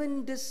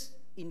tremendous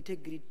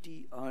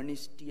integrity,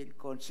 honesty, and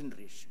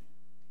concentration,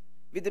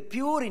 with a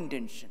pure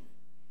intention,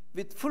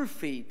 with full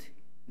faith,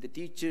 the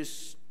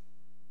teacher's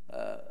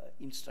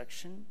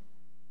instruction,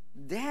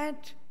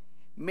 that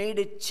made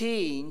a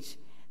change,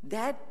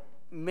 that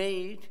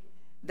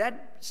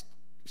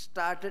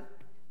started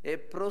a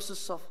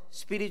process of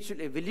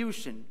spiritual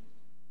evolution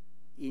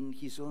in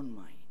his own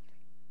mind.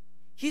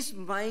 His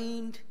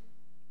mind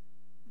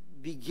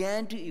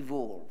began to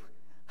evolve.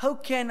 How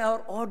can our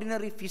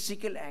ordinary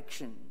physical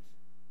actions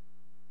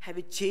have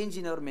a change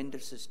in our mental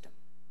system?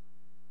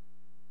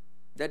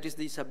 That is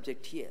the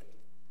subject here.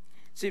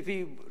 So if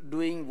we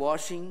doing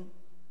washing,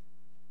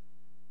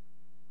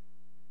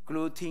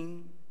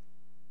 clothing,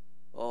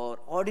 or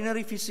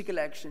ordinary physical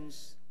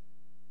actions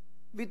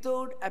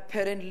without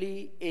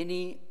apparently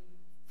any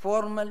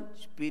formal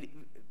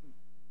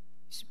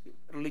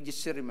religious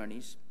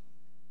ceremonies,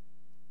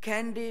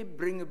 can they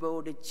bring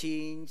about a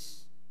change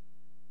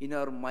in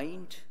our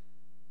mind?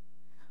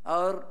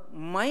 Our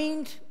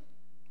mind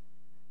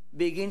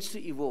begins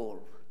to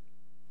evolve.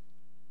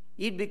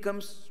 It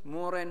becomes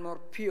more and more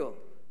pure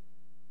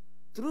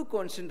through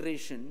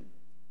concentration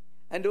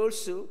and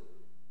also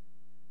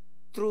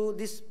through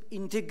this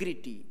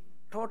integrity,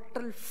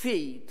 total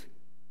faith,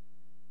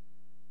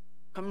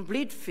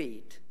 complete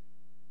faith,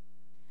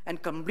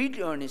 and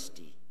complete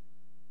honesty.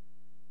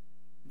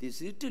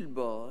 This little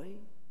boy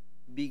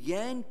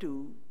began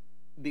to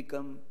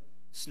become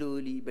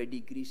slowly, by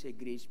degrees, a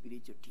great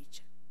spiritual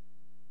teacher.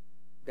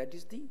 That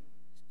is the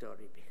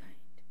story behind.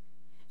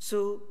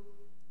 So,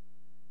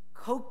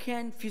 how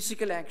can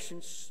physical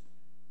actions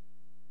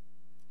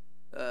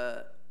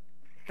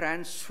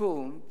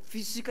transform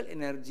physical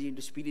energy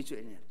into spiritual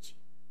energy?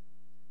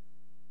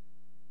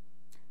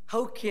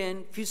 How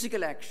can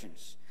physical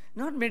actions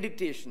Not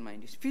meditation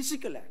mind, it's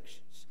physical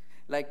actions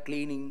like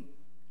cleaning,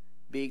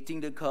 bathing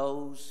the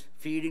cows,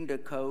 feeding the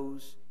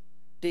cows,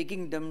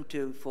 taking them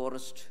to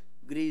forest,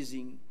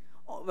 grazing,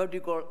 or what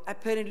you call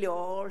apparently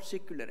all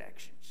secular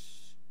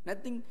actions.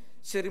 Nothing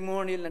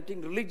ceremonial,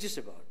 nothing religious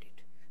about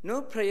it.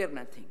 No prayer,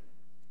 nothing.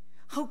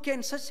 How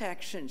can such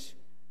actions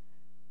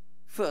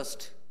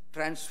first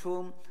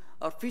transform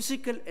our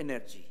physical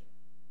energy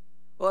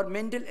or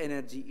mental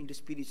energy into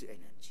spiritual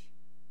energy?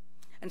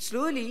 And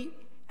slowly,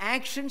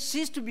 actions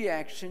cease to be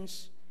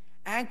actions.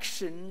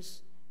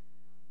 Actions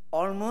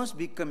almost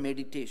become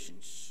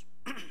meditations.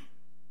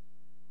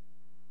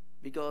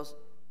 Because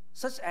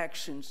such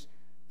actions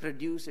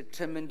produce a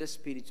tremendous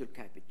spiritual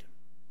capital.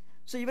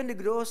 So even the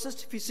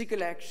grossest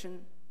physical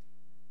action,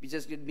 which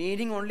has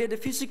meaning only at the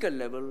physical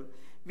level,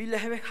 will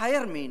have a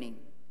higher meaning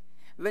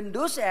when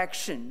those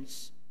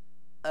actions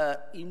are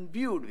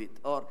imbued with,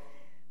 or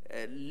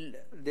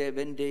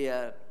when they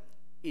are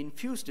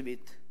infused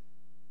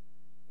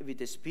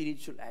with a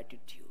spiritual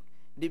attitude.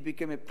 They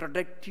become a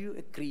productive,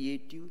 a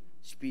creative,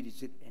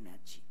 spiritual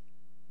energy.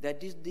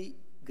 That is the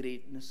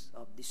greatness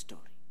of this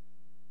story.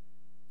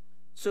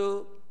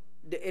 So,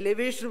 the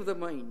elevation of the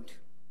mind,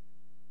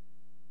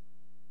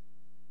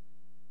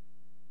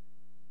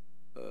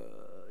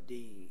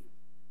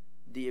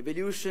 the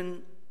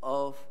evolution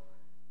of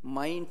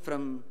mind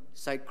from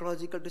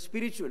psychological to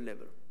spiritual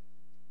level,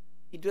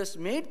 it was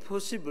made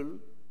possible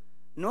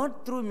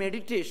not through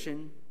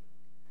meditation,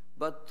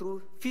 but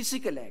through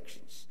physical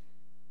actions.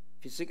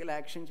 Physical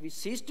actions which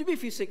cease to be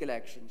physical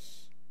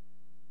actions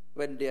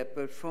when they are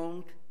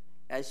performed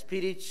as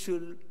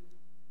spiritual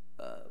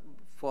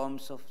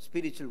forms of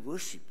spiritual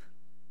worship.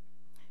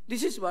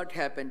 This is what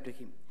happened to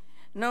him.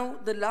 Now,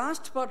 the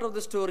last part of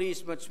the story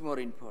is much more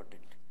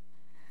important.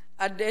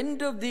 At the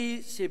end of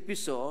this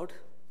episode,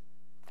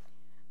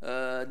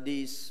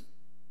 this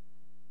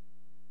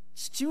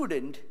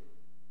student,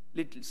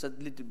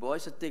 little boy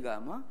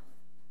Satyagama,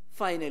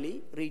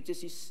 finally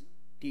reaches his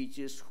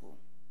teacher's home.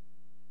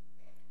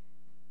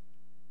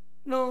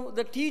 Now,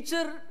 the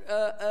teacher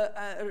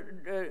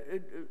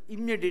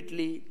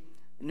immediately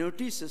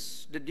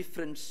notices the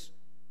difference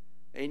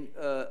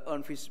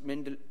on his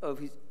mental, of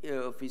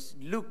his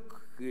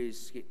look,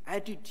 his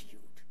attitude,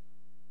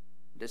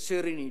 the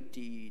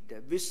serenity,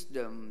 the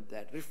wisdom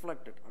that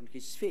reflected on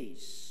his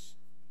face,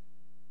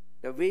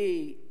 the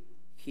way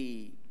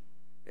he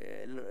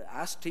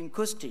asked him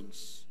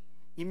questions.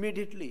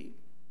 Immediately,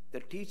 the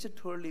teacher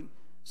told him,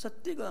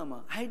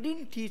 Satyagama, I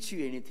didn't teach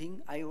you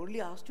anything. I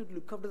only asked you to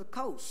look after the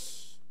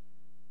cows.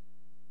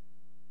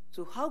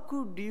 So how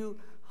could you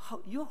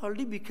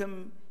already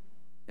become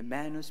a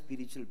man of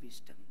spiritual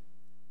wisdom?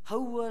 How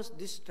was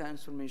this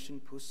transformation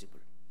possible?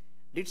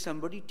 Did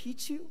somebody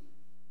teach you?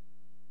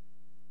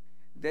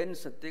 Then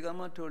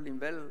Satyagama told him,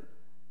 well,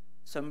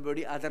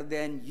 somebody other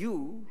than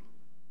you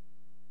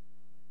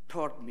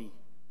taught me.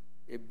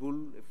 A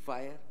bull, a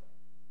fire,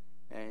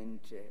 and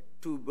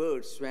two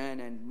birds,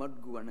 swan and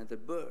mudgu, another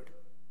bird.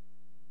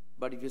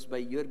 But it was by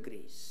your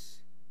grace.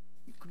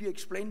 Could you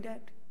explain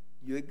that?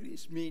 Your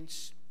grace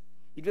means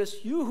it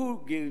was you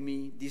who gave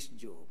me this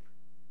job.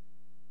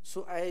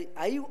 So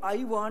I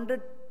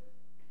wanted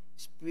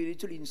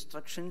spiritual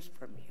instructions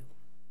from you.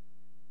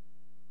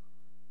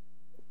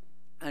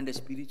 And the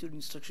spiritual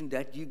instruction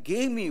that you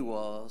gave me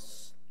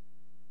was,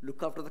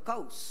 look after the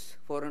cows,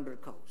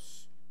 400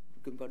 cows,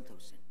 become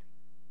 1,000.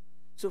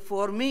 So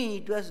for me,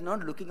 it was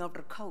not looking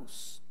after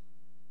cows,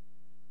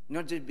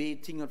 not just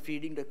bathing or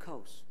feeding the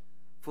cows.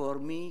 For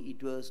me,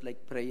 it was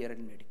like prayer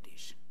and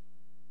meditation.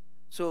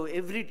 So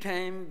every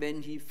time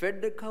when he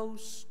fed the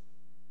cows,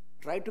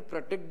 tried to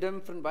protect them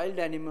from wild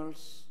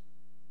animals,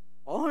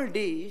 all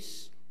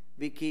these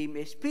became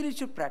a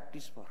spiritual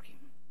practice for him.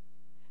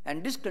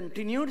 And this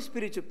continued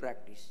spiritual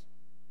practice,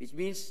 which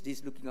means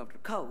this looking after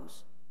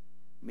cows,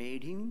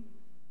 made him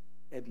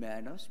a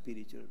man of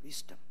spiritual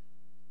wisdom.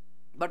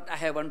 But I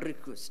have one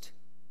request.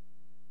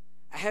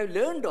 I have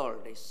learned all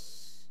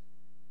this,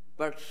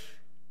 but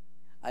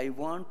I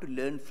want to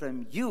learn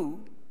from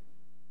you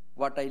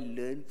what I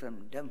learned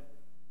from them.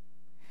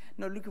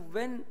 Now look,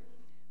 when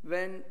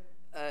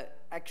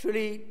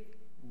actually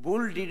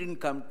bull didn't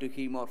come to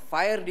him, or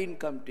fire didn't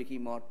come to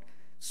him, or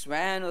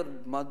swan or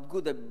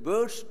madgu, the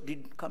birds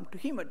didn't come to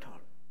him at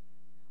all.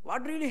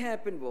 What really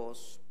happened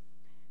was,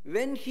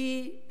 when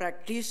he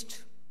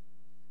practiced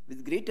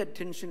with great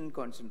attention and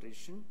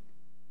concentration,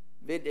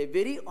 with a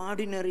very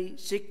ordinary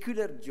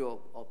secular job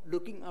of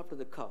looking after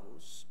the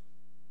cows,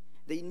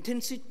 the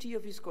intensity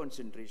of his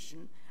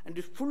concentration and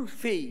his full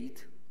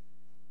faith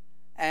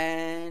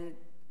and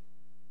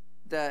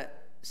the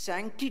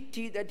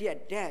sanctity that he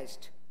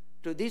attached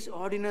to this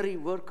ordinary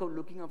work of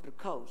looking after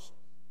cows,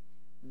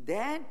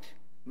 that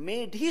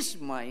made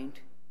his mind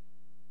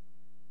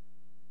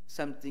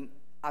something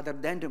other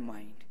than the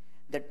mind,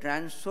 that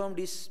transformed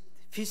his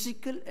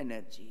physical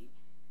energy,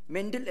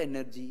 mental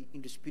energy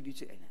into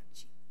spiritual energy.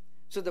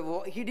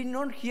 So he did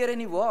not hear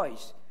any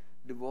voice.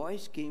 The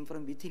voice came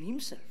from within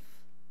himself.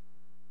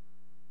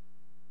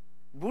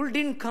 Bull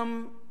didn't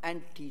come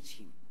and teach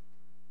him.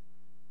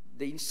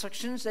 The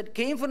instructions that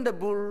came from the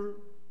bull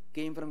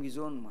came from his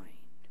own mind.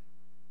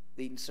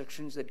 The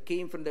instructions that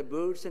came from the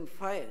birds and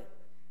fire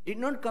did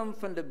not come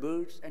from the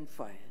birds and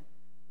fire,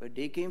 but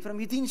they came from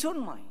within his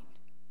own mind.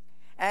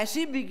 As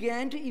he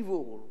began to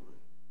evolve,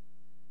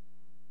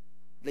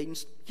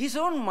 his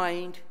own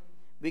mind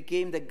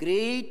became the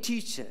great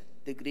teacher,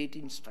 the great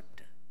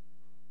instructor.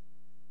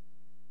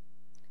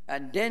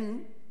 And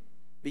then,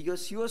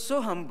 because he was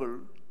so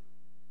humble,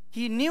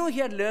 he knew he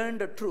had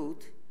learned the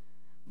truth,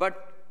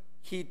 but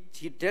he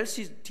tells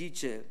his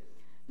teacher,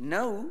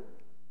 now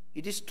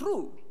it is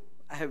true,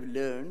 I have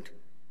learned,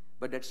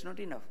 but that's not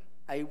enough.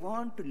 I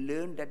want to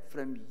learn that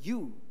from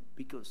you,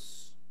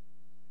 because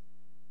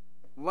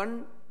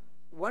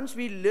once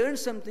we learn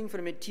something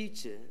from a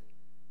teacher,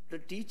 the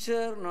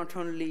teacher not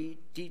only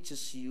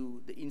teaches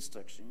you the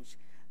instructions,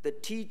 the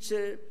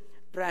teacher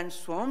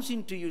transforms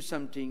into you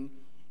something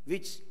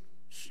which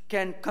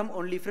can come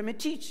only from a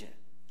teacher.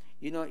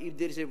 You know, if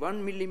there is a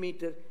 1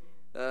 millimeter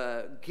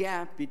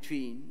gap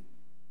between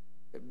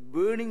a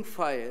burning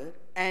fire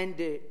and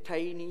a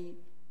tiny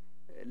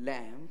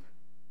lamp,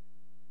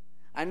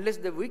 unless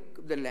the wick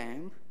of the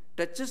lamp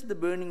touches the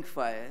burning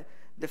fire,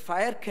 the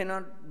fire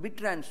cannot be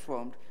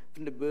transformed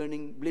from the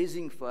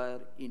blazing fire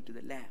into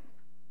the lamp.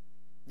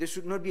 There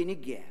should not be any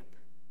gap.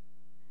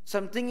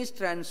 Something is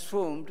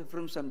transformed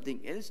from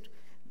something else.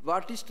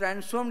 What is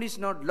transformed is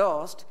not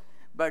lost,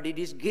 but it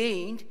is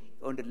gained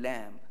on the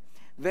lamp.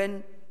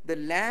 When the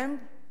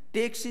lamp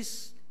takes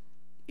its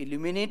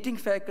illuminating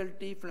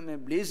faculty from a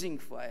blazing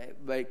fire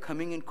by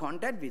coming in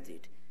contact with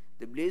it,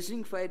 the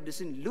blazing fire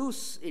doesn't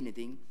lose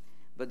anything,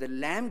 but the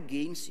lamp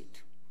gains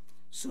it.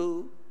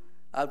 So,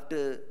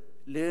 after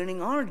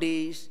learning all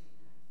days,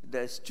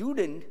 the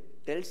student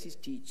tells his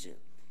teacher,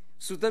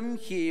 Sutam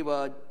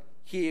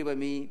hyeva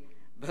me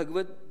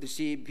bhagavad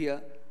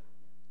drishebhya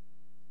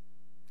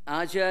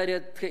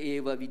acharyatha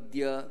eva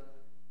vidya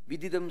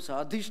vididam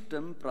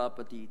sadhishtam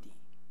prapatiti.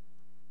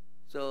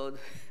 So,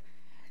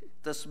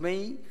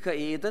 tasmai ka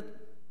edat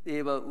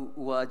eva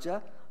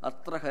uvacha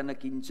atrahana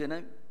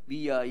kinchana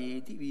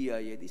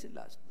viyayeti is the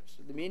last verse.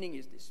 So the meaning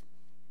is this.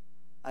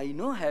 I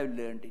know I have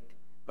learned it,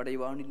 but I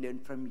want to learn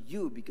from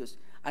you, because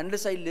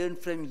unless I learn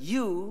from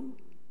you,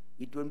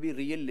 it won't be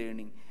real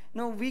learning.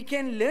 Now, we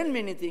can learn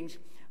many things,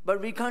 but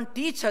we can't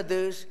teach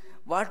others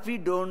what we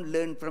don't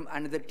learn from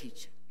another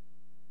teacher.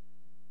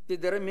 See,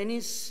 there are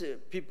many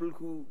people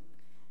who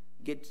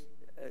get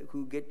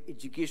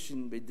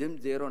education with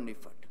their own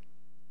effort.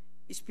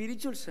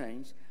 Spiritual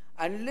science,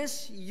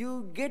 unless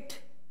you get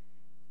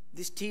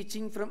this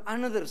teaching from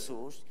another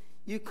source,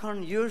 you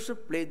can't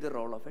yourself play the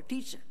role of a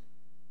teacher.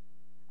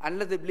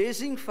 Unless the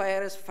blazing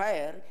fire is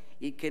fire,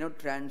 it cannot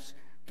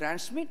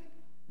transmit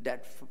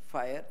that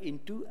fire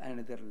into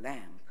another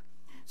lamp.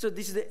 So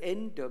this is the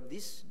end of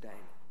this dialogue.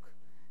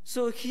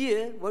 So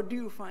here, what do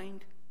you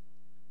find?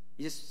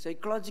 It's a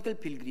psychological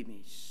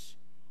pilgrimage.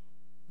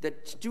 The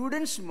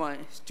student's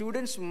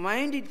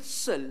mind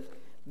itself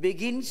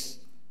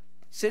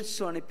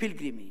sets on a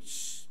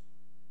pilgrimage.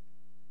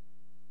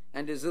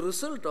 And as a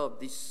result of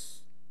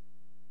this,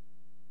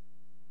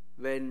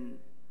 when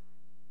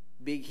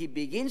he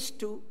begins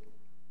to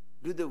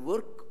do the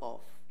work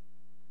of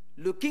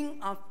looking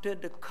after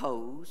the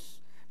cows,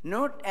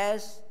 not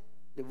as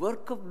the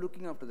work of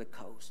looking after the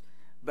cows,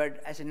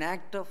 but as an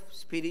act of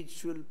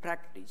spiritual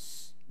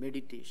practice,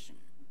 meditation.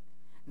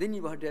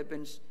 Then what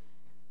happens?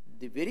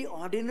 The very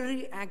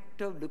ordinary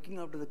act of looking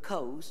after the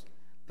cows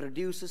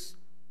produces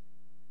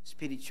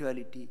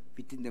spirituality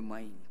within the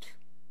mind.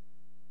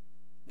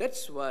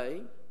 That's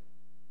why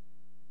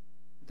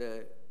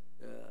the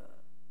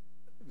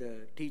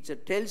teacher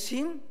tells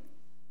him,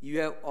 you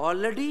have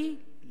already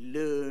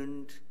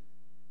learned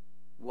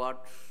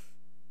what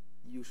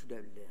you should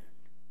have learned.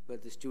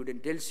 But the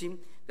student tells him,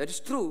 that is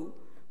true,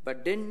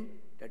 but then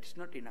that is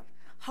not enough.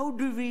 How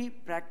do we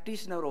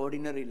practice in our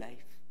ordinary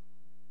life?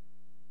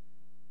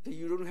 So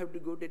you don't have to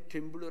go to a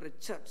temple or a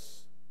church.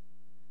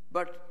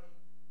 But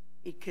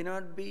it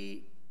cannot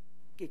be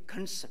a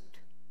concept.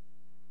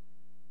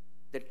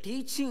 The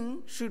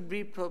teaching should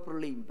be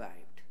properly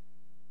imbibed.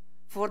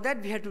 For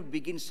that we have to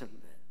begin somewhere.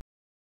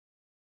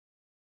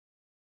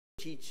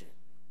 Teacher.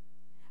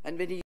 And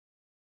when he was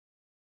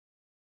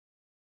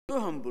so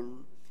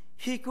humble,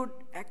 he could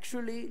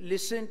actually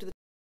listen to the.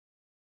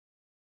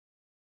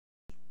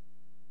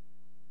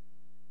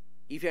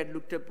 If he had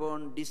looked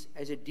upon this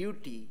as a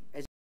duty,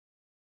 as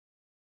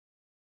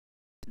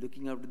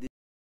looking after this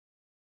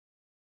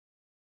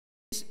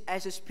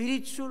as a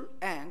spiritual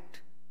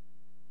act,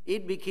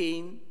 it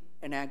became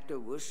an act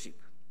of worship.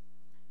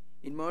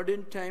 In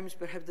modern times,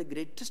 perhaps the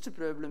greatest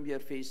problem we are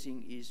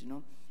facing is,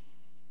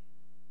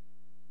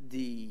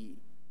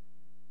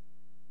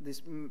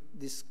 this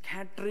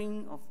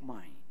scattering of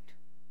mind,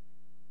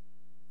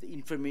 the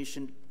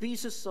information,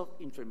 pieces of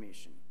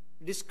information,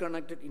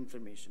 disconnected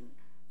information,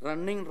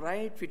 running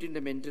right within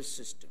the mental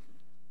system,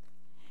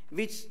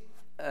 which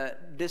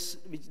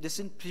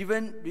doesn't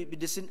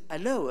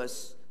allow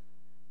us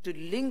to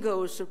link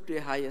ourselves to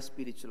a higher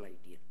spiritual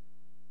ideal.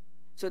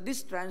 So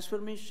this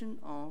transformation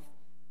of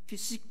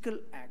physical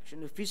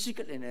action,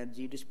 physical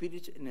energy to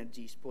spiritual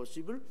energy is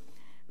possible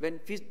when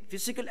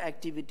physical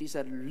activities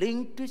are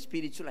linked to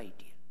spiritual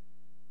idea.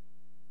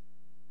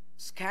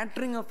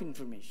 Scattering of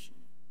information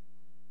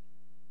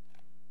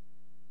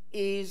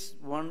is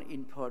one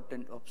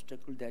important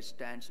obstacle that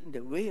stands in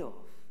the way of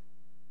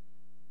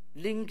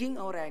linking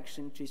our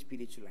action to a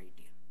spiritual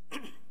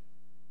ideal.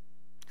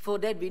 For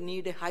that we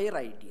need a higher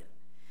ideal.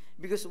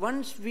 Because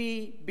once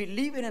we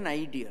believe in an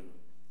ideal,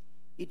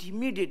 it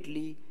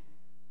immediately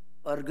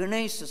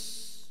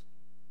organizes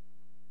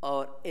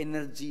our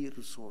energy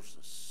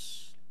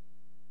resources.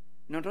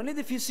 Not only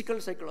the physical,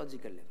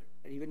 psychological level,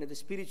 but even at the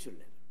spiritual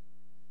level.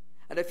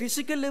 At a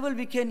physical level,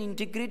 we can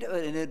integrate our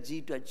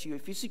energy to achieve a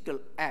physical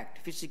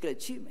act, physical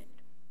achievement.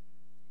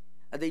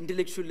 At the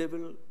intellectual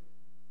level,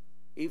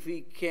 if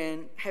we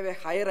can have a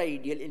higher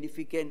ideal and if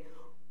we can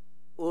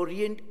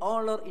orient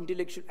all our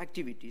intellectual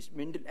activities,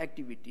 mental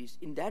activities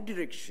in that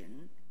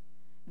direction,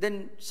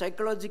 then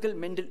psychological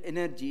mental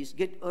energies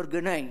get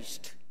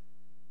organized,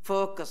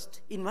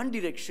 focused in one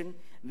direction,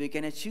 we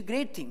can achieve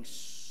great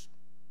things.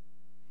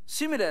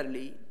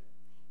 Similarly,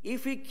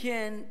 if we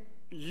can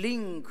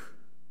link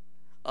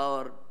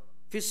our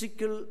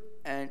physical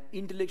and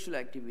intellectual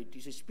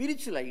activities to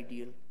spiritual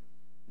ideal,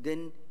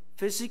 then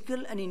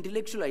physical and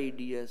intellectual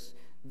ideas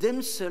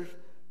themselves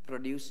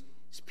produce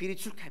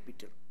spiritual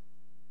capital.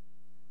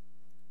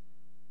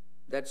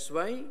 That's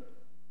why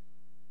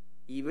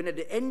even at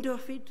the end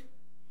of it,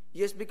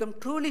 he has become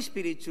truly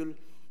spiritual.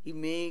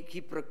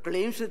 He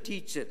proclaims the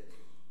teacher,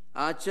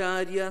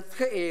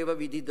 Acharyatha eva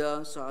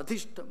vidida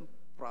sadhishtam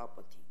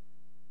prapati.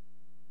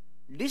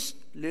 This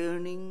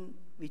learning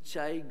which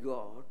I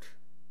got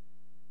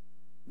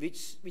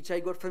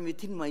from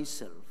within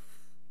myself.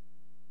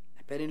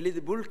 Apparently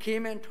the bull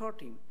came and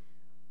taught him.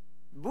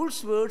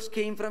 Bull's words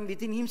came from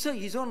within himself,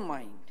 his own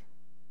mind.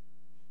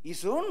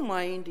 His own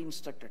mind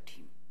instructed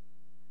him.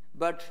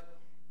 But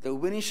the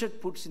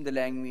Upanishad puts in the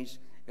language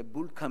a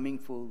bull coming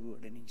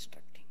forward and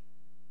instructing.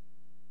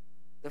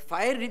 The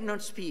fire did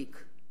not speak.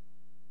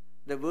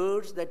 The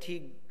words that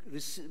he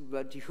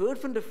heard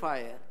from the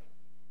fire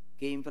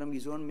came from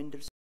his own mental.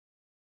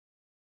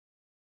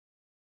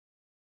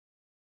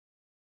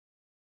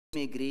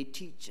 A great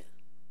teacher.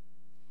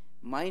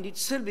 Mind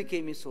itself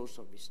became a source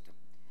of wisdom.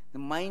 The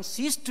mind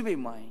ceased to be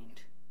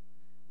mind.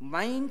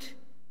 Mind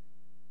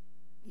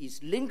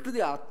is linked to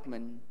the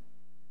Atman,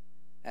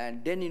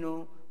 and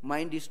then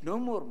mind is no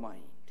more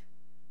mind.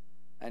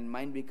 And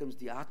mind becomes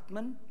the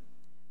Atman,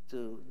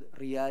 so the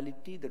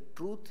reality, the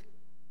truth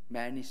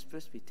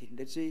manifests within.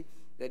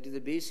 That is the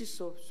basis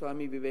of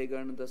Swami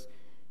Vivekananda's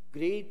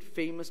great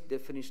famous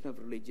definition of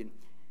religion.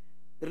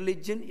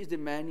 Religion is the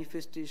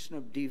manifestation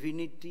of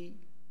divinity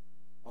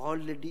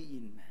already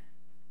in man.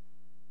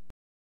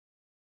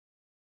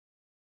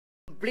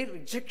 Complete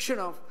rejection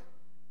of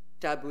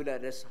tabula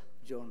rasa,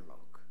 John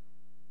Locke.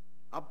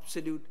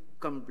 Absolute,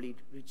 complete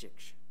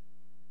rejection.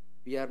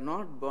 We are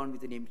not born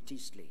with an empty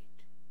slate,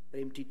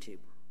 an empty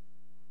table,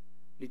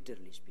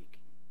 literally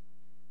speaking.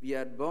 We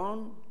are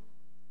born,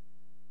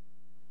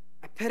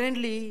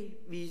 apparently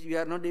we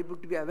are not able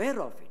to be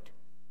aware of it.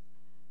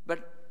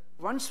 But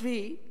once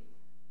we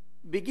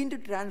begin to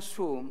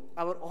transform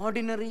our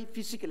ordinary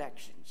physical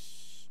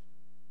actions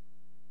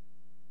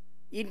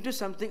into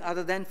something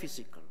other than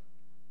physical,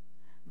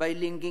 by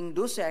linking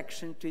those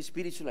actions to a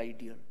spiritual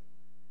ideal,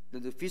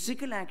 then the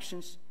physical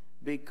actions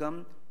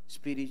become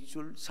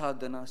spiritual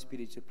sadhana,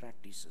 spiritual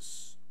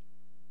practices.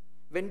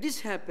 When this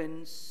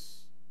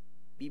happens,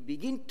 we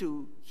begin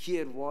to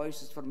hear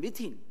voices from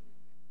within.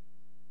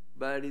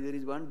 But there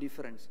is one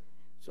difference.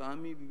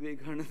 Swami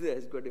Vivekananda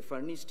has got a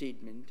funny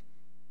statement,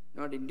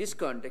 not in this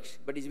context,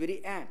 but is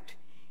very apt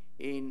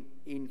in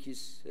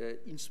his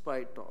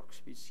inspired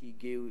talks, which he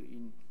gave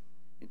in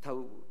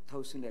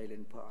Thousand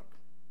Island Park,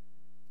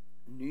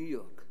 New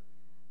York.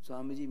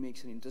 Swamiji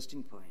makes an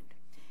interesting point.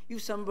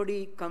 If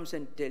somebody comes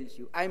and tells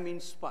you, I'm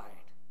inspired,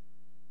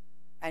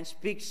 and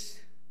speaks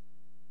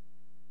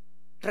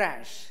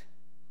trash,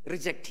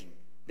 rejecting,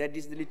 that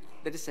is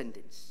the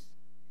sentence.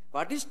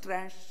 What is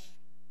trash?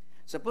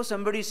 Suppose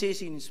somebody says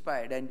he's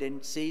inspired and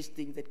then says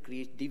things that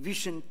create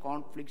division,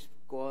 conflicts,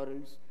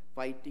 quarrels,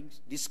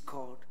 fightings,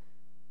 discord.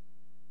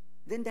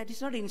 Then that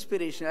is not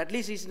inspiration. At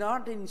least it's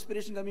not an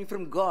inspiration coming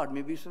from God.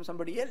 Maybe it's from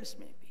somebody else,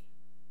 maybe.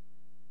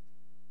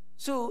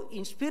 So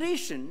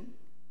inspiration,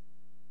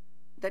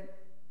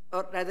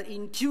 or rather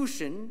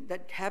intuition,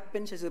 that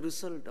happens as a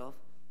result of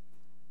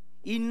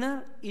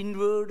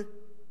inward,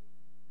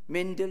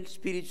 mental,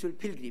 spiritual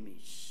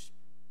pilgrimage,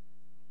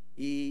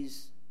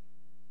 is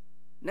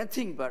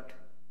nothing but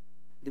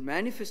the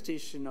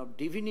manifestation of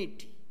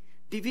divinity.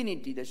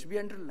 Divinity, that should be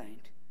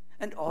underlined.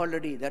 And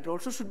already, that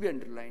also should be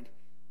underlined,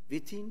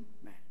 within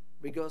man.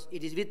 Because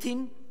it is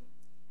within,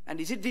 and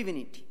is it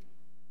divinity.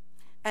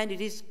 And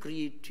it is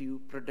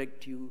creative,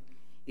 productive,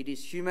 it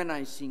is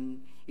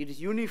humanizing, it is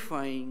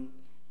unifying,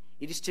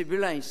 it is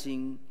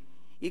stabilizing,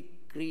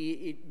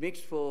 it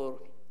makes for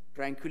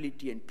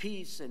tranquility and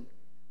peace and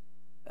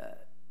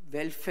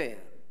welfare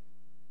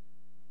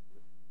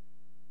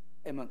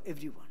among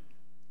everyone.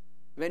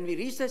 When we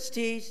reach that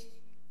stage,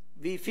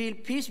 we feel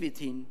peace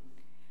within,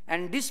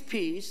 and this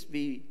peace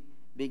we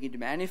begin to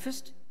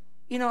manifest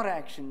in our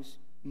actions,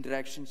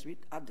 interactions with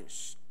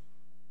others.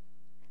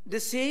 The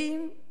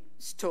same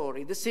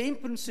story, the same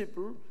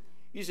principle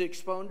is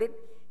expounded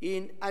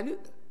in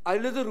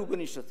another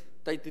Upanishad,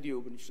 Taittiriya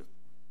Upanishad.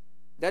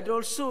 That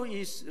also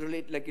is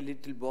related like a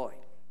little boy.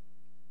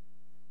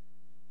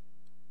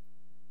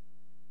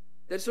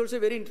 That's also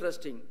very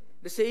interesting.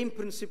 The same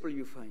principle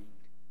you find.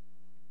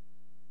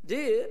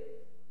 There,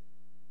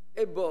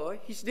 a boy,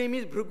 his name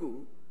is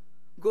Bhrigu,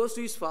 goes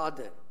to his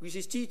father, who is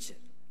his teacher.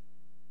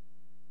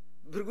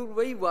 Bhrigu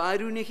vai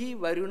varunehi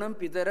varunam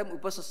pidaram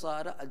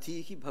upasasara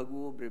adhihi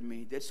bhagavo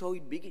brahme. That's how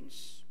it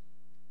begins.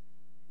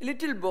 A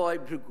little boy,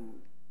 Bhrigu,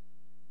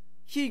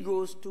 he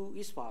goes to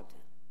his father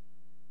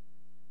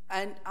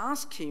and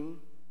asks him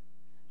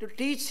to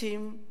teach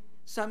him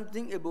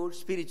something about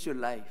spiritual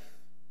life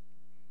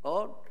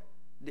or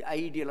the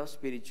ideal of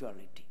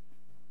spirituality.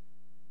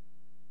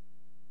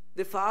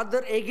 The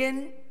father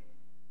again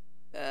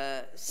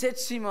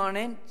sets him on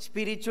a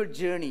spiritual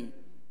journey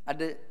at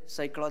the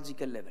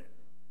psychological level,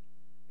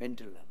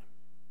 mental level.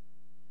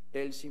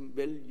 Tells him,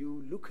 well,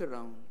 you look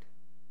around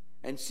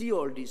and see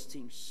all these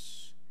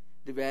things,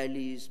 the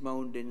valleys,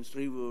 mountains,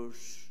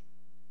 rivers,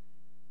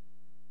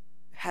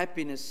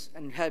 happiness,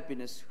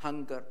 unhappiness,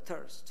 hunger,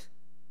 thirst.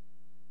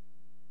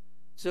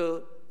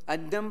 So,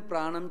 Andam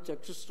pranam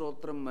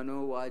chakshusrotram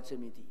mano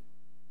vachamiti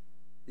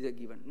is a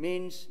given.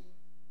 Means,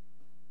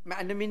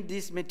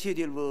 this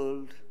material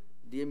world,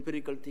 the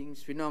empirical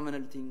things,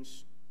 phenomenal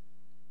things,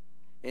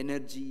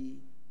 energy,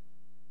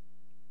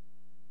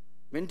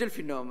 mental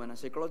phenomena,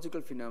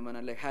 psychological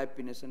phenomena like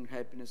happiness,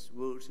 unhappiness,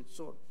 words and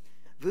so on.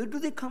 Where do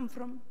they come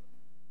from?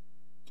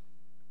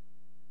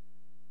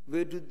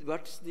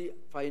 What's the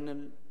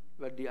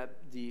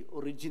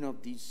origin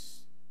of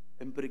these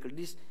empirical,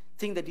 this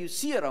thing that you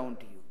see around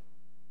you?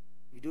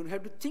 You don't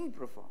have to think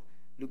profound.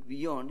 Look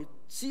beyond it,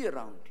 see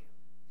around you.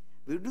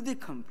 Where do they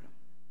come from?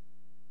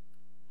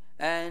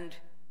 And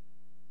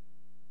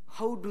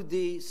how are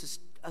they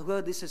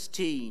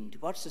sustained?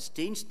 What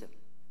sustains them?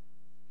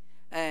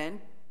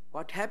 And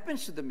what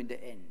happens to them in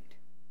the end?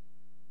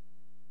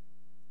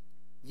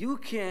 You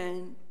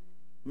can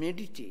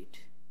meditate.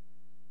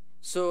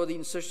 So the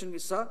instruction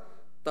is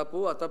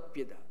tapo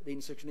atapyada. The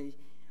instruction is,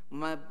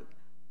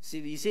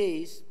 he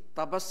says,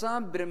 tapasa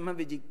brahma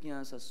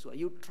vijijñāsasva.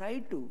 You try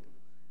to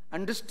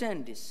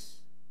understand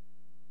this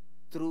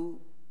through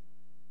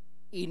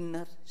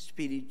inner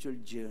spiritual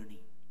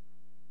journey,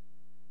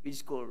 which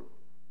is called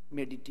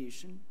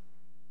meditation,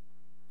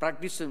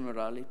 practice of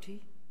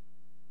morality,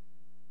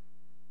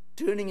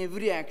 turning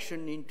every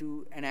action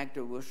into an act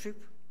of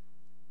worship,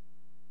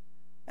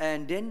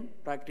 and then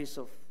practice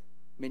of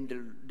mental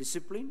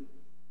discipline,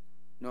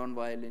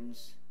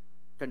 non-violence,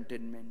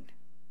 contentment.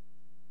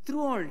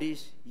 Through all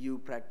this, you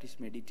practice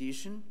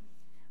meditation,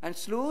 and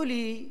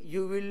slowly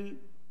you will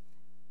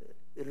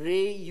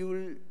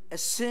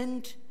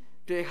ascend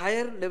to a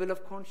higher level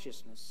of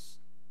consciousness,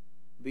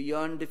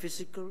 beyond the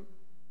physical,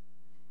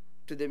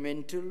 to the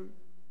mental,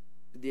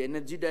 to the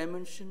energy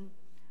dimension,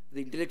 to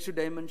the intellectual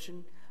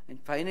dimension, and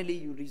finally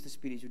you reach the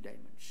spiritual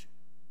dimension.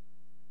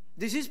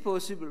 This is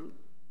possible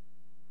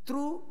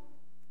through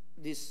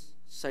this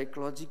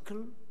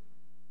psychological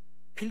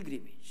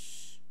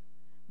pilgrimage,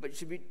 but it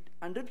should be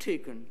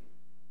undertaken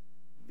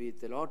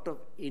with a lot of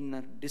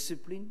inner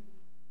discipline,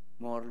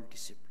 moral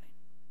discipline.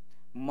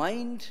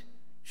 Mind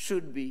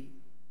should be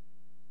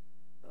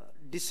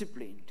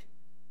disciplined.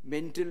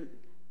 Mental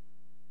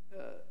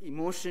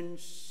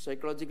emotions,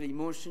 psychological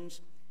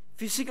emotions,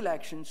 physical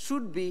actions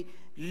should be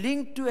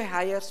linked to a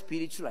higher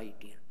spiritual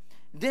ideal.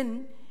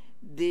 Then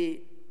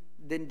they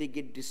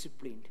get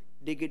disciplined,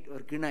 they get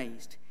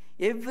organized.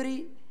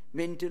 Every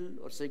mental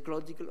or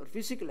psychological or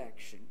physical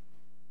action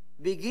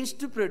begins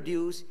to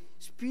produce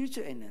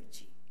spiritual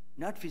energy,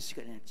 not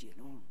physical energy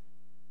alone.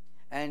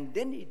 And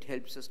then it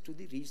helps us to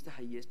reach the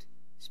highest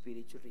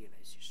spiritual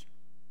realization.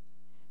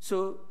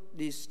 So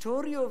the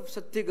story of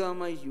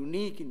Satyagama is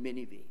unique in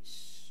many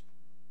ways.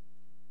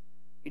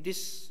 It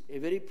is a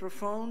very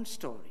profound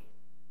story.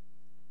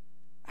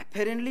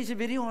 Apparently it's a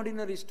very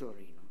ordinary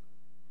story.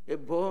 A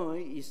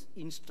boy is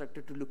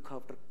instructed to look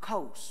after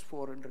cows,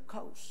 400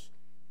 cows,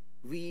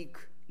 weak,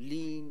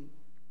 lean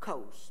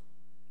cows.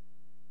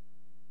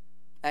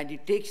 And he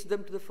takes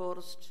them to the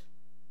forest.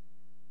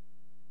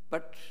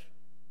 But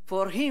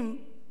for him,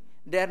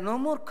 there are no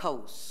more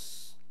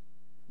cows.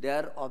 They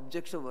are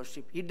objects of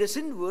worship. He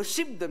doesn't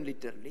worship them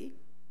literally.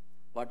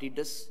 What he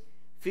does,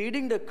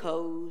 feeding the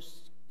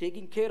cows,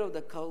 taking care of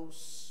the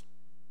cows,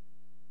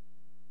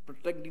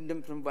 protecting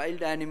them from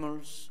wild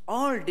animals,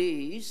 all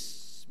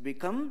these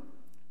become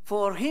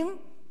for him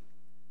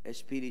a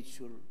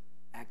spiritual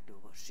act of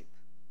worship.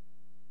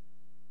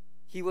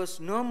 He was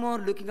no more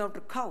looking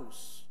after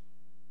cows.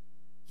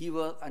 He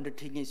was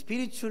undertaking a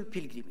spiritual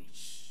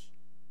pilgrimage.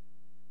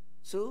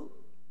 So,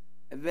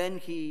 when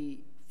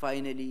he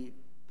finally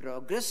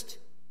progressed,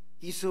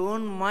 his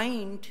own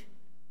mind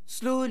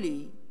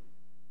slowly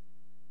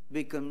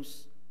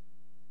becomes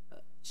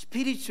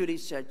spiritually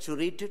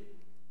saturated,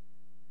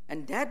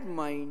 and that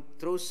mind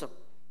throws up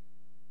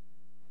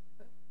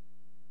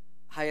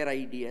higher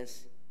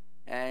ideas,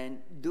 and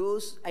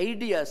those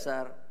ideas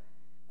are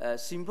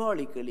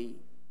symbolically,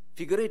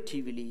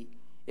 figuratively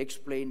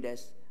explained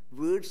as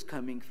words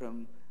coming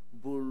from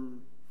bull,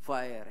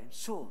 fire, and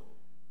so on.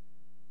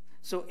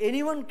 So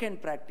anyone can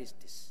practice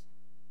this.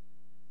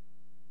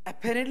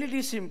 Apparently it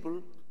is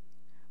simple,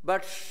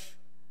 but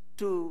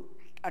to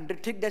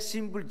undertake that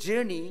simple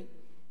journey,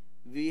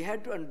 we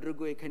had to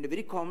undergo a kind of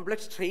very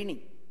complex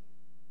training.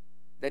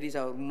 That is,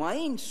 our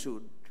mind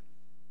should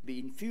be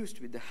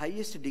infused with the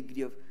highest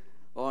degree of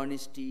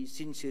honesty,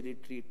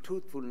 sincerity,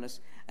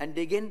 truthfulness, and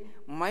again,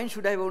 mind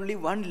should have only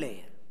one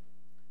layer.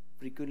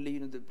 Frequently,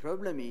 the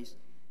problem is,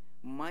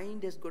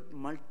 mind has got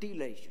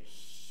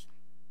multi-layers.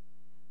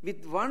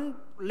 With one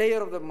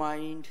layer of the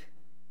mind,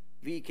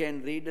 we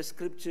can read the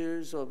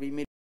scriptures, or we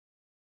may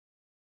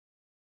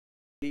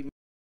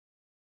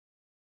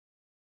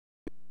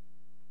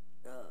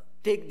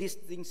take this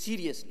thing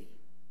seriously.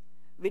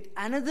 With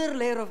another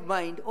layer of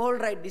mind, all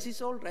right, this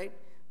is all right,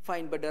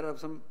 fine, but there are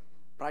some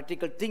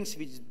practical things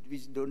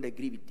which don't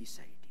agree with these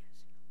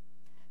ideas.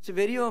 So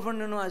very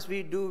often, as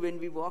we do when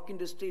we walk in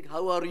the street,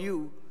 how are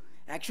you?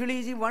 Actually,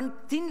 you see, one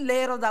thin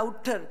layer of the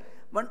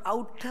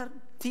outer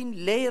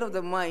thin layer of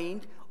the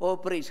mind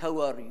operates,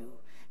 how are you?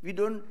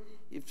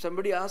 If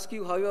somebody asks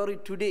you, how are you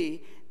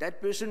today,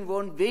 that person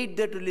won't wait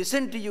there to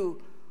listen to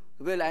you.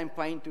 Well, I'm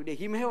fine today.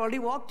 He may have already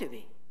walked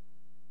away.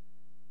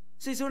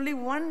 So it's only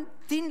one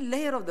thin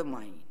layer of the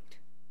mind.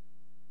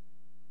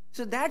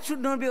 So that should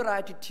not be our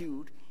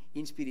attitude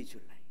in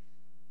spiritual life.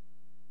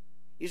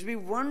 It should be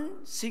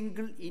one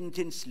single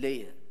intense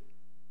layer.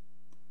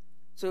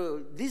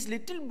 So this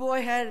little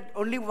boy had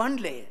only one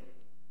layer,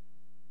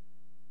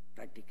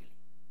 practically.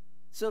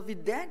 So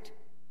with that,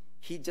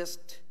 he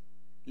just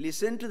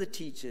listened to the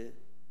teacher,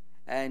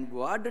 and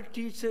what the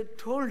teacher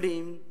told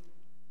him,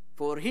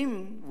 for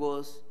him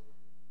was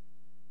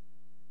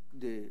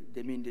the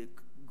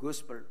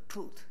gospel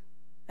truth,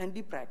 and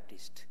he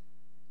practiced.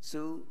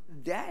 So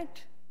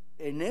that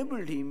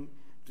enabled him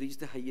to reach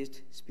the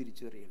highest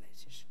spiritual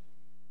realization.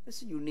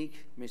 That's a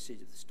unique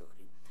message of the story.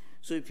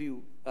 So if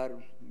you are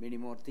many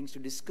more things to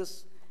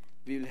discuss,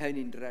 we will have an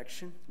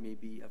interaction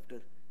maybe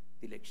after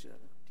the lecture.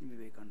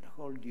 Vivekananda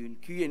Hall, during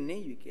Q&A,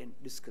 you can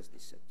discuss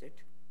this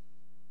subject.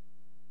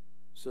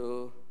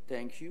 So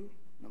thank you.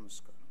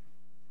 Namaskar.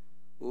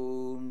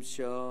 Om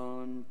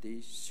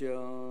Shanti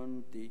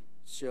Shanti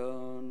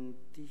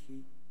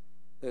Shanti.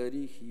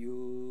 Harihi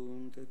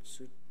Om Tat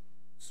Sat.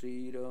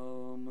 Sri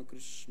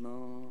Ramakrishna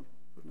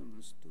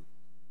Namastu.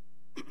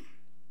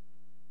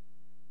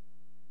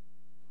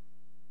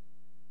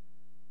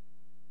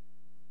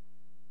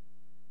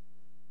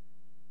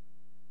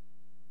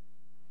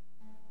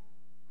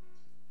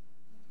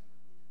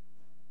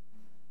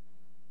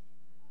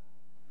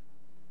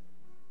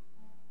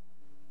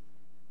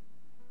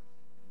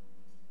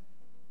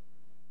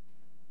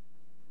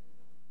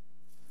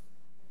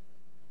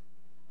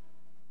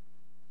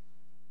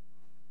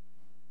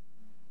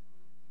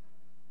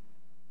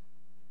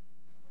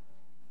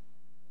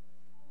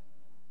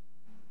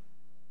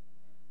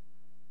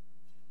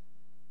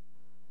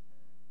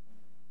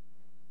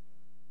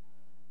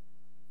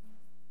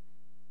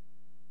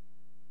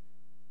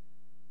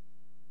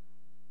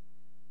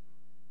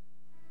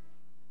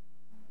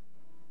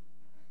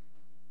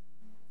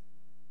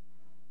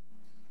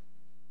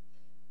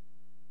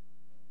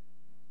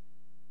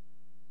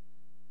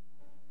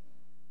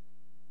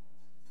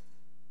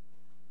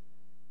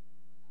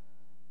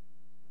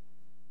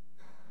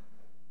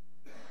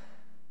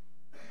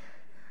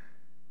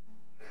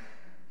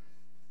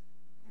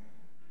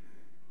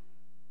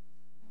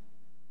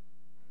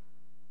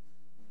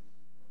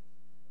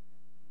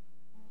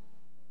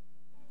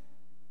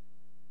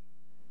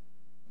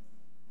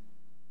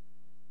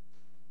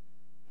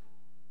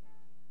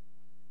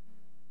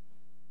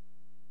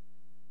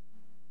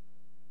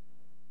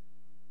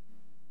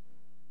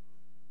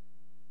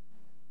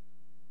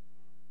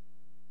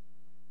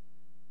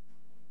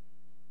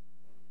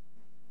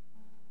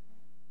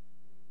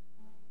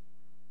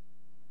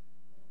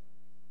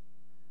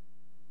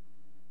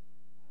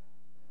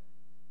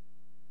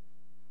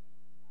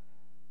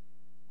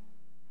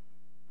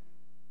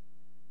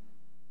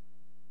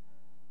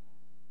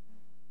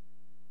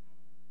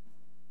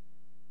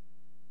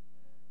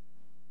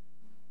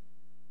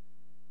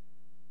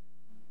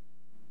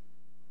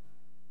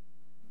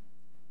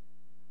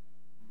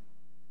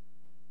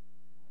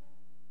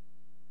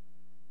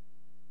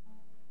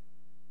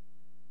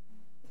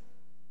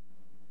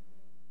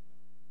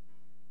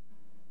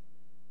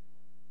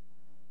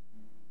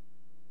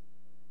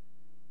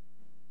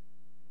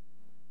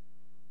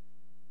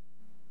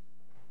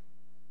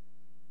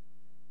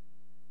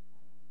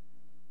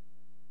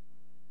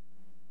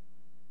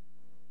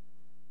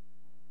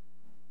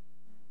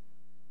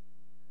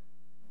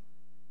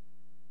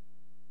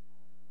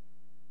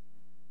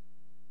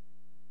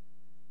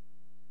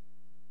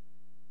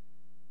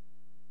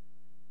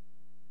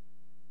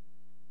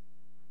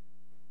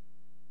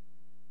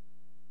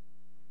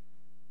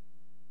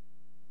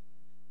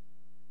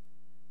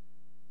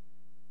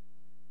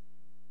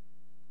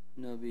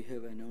 Now we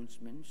have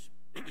announcements.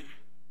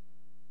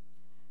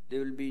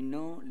 There will be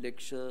no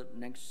lecture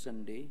next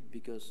Sunday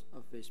because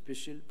of a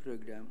special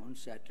program on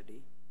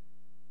Saturday.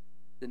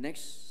 The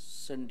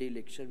next Sunday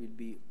lecture will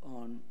be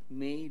on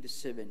May the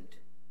 7th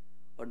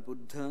on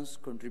Buddha's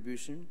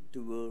contribution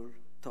to world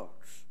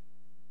thoughts.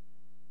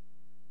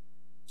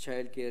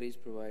 Child care is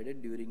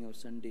provided during our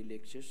Sunday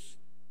lectures.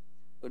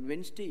 On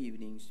Wednesday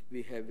evenings,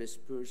 we have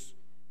Vespers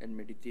and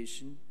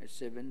meditation at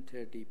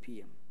 7:30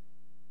 p.m.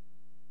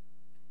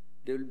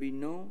 There will be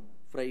no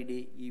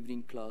Friday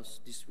evening class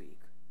this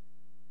week.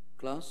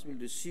 Class will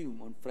resume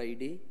on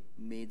Friday,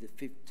 May the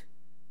 5th.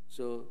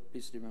 So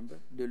please remember,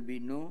 there will be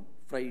no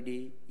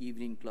Friday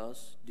evening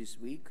class this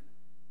week.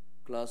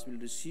 Class will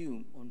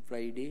resume on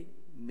Friday,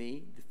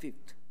 May the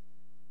 5th.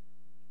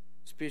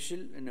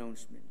 Special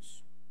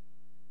announcements.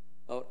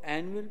 Our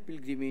annual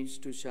pilgrimage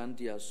to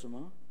Shanti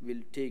Ashrama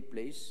will take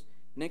place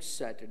next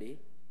Saturday,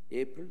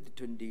 April the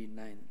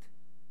 29th.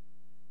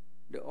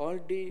 The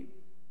all-day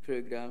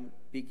program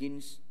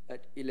begins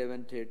at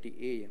 11:30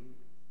 a.m.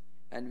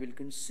 and will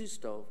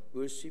consist of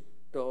worship,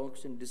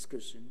 talks and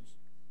discussions,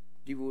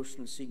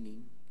 devotional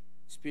singing,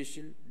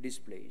 special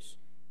displays,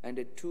 and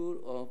a tour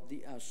of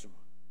the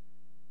ashrama.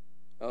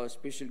 Our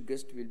special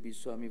guest will be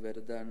Swami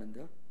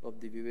Varadananda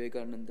of the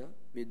Vivekananda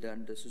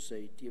Vedanta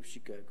Society of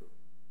Chicago.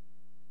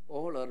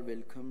 All are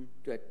welcome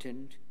to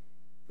attend.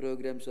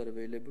 Programs are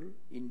available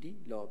in the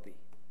lobby.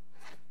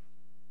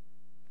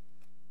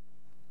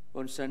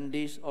 On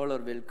Sundays, all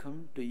are welcome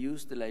to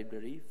use the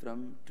library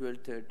from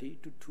 12:30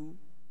 to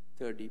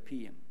 2:30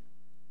 p.m.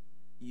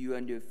 You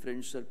and your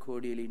friends are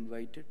cordially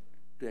invited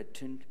to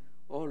attend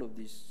all of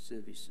these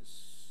services.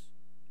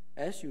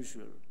 As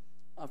usual,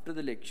 after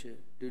the lecture,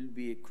 there will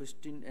be a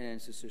question and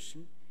answer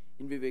session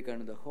in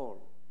Vivekananda Hall,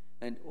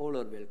 and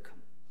all are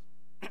welcome.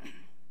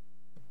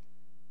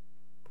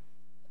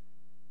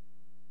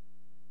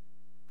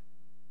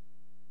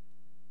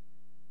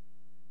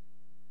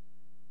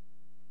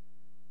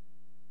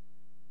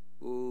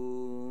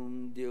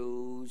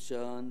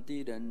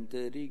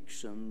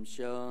 Shantirantariksam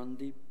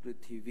shanti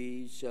prithvi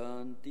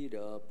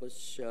shantirapah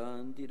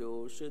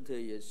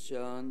shantiroshadhaya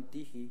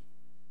shantihi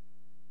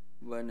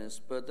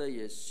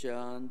vanaspataya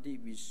shanti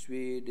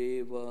vishve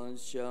deva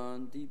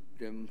shanti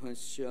brahma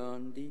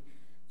shanti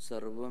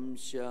sarvam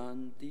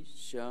shanti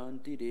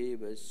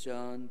shantireva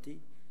shanti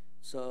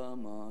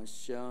sama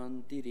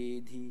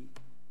shantiredhi.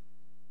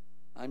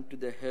 Unto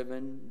the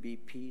heaven be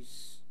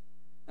peace,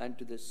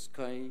 unto the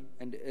sky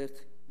and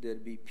earth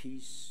there be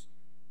peace.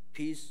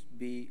 Peace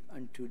be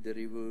unto the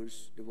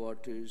rivers, the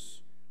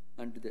waters,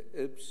 unto the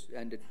herbs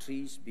and the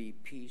trees be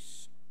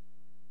peace.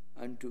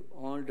 Unto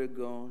all the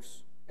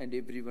gods and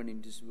everyone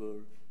in this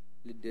world,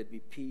 let there be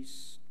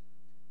peace.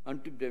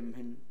 Unto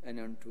Brahman and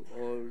unto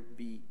all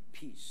be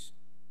peace.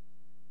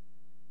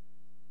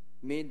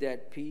 May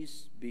that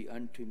peace be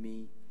unto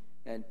me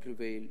and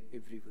prevail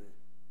everywhere.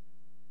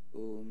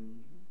 Om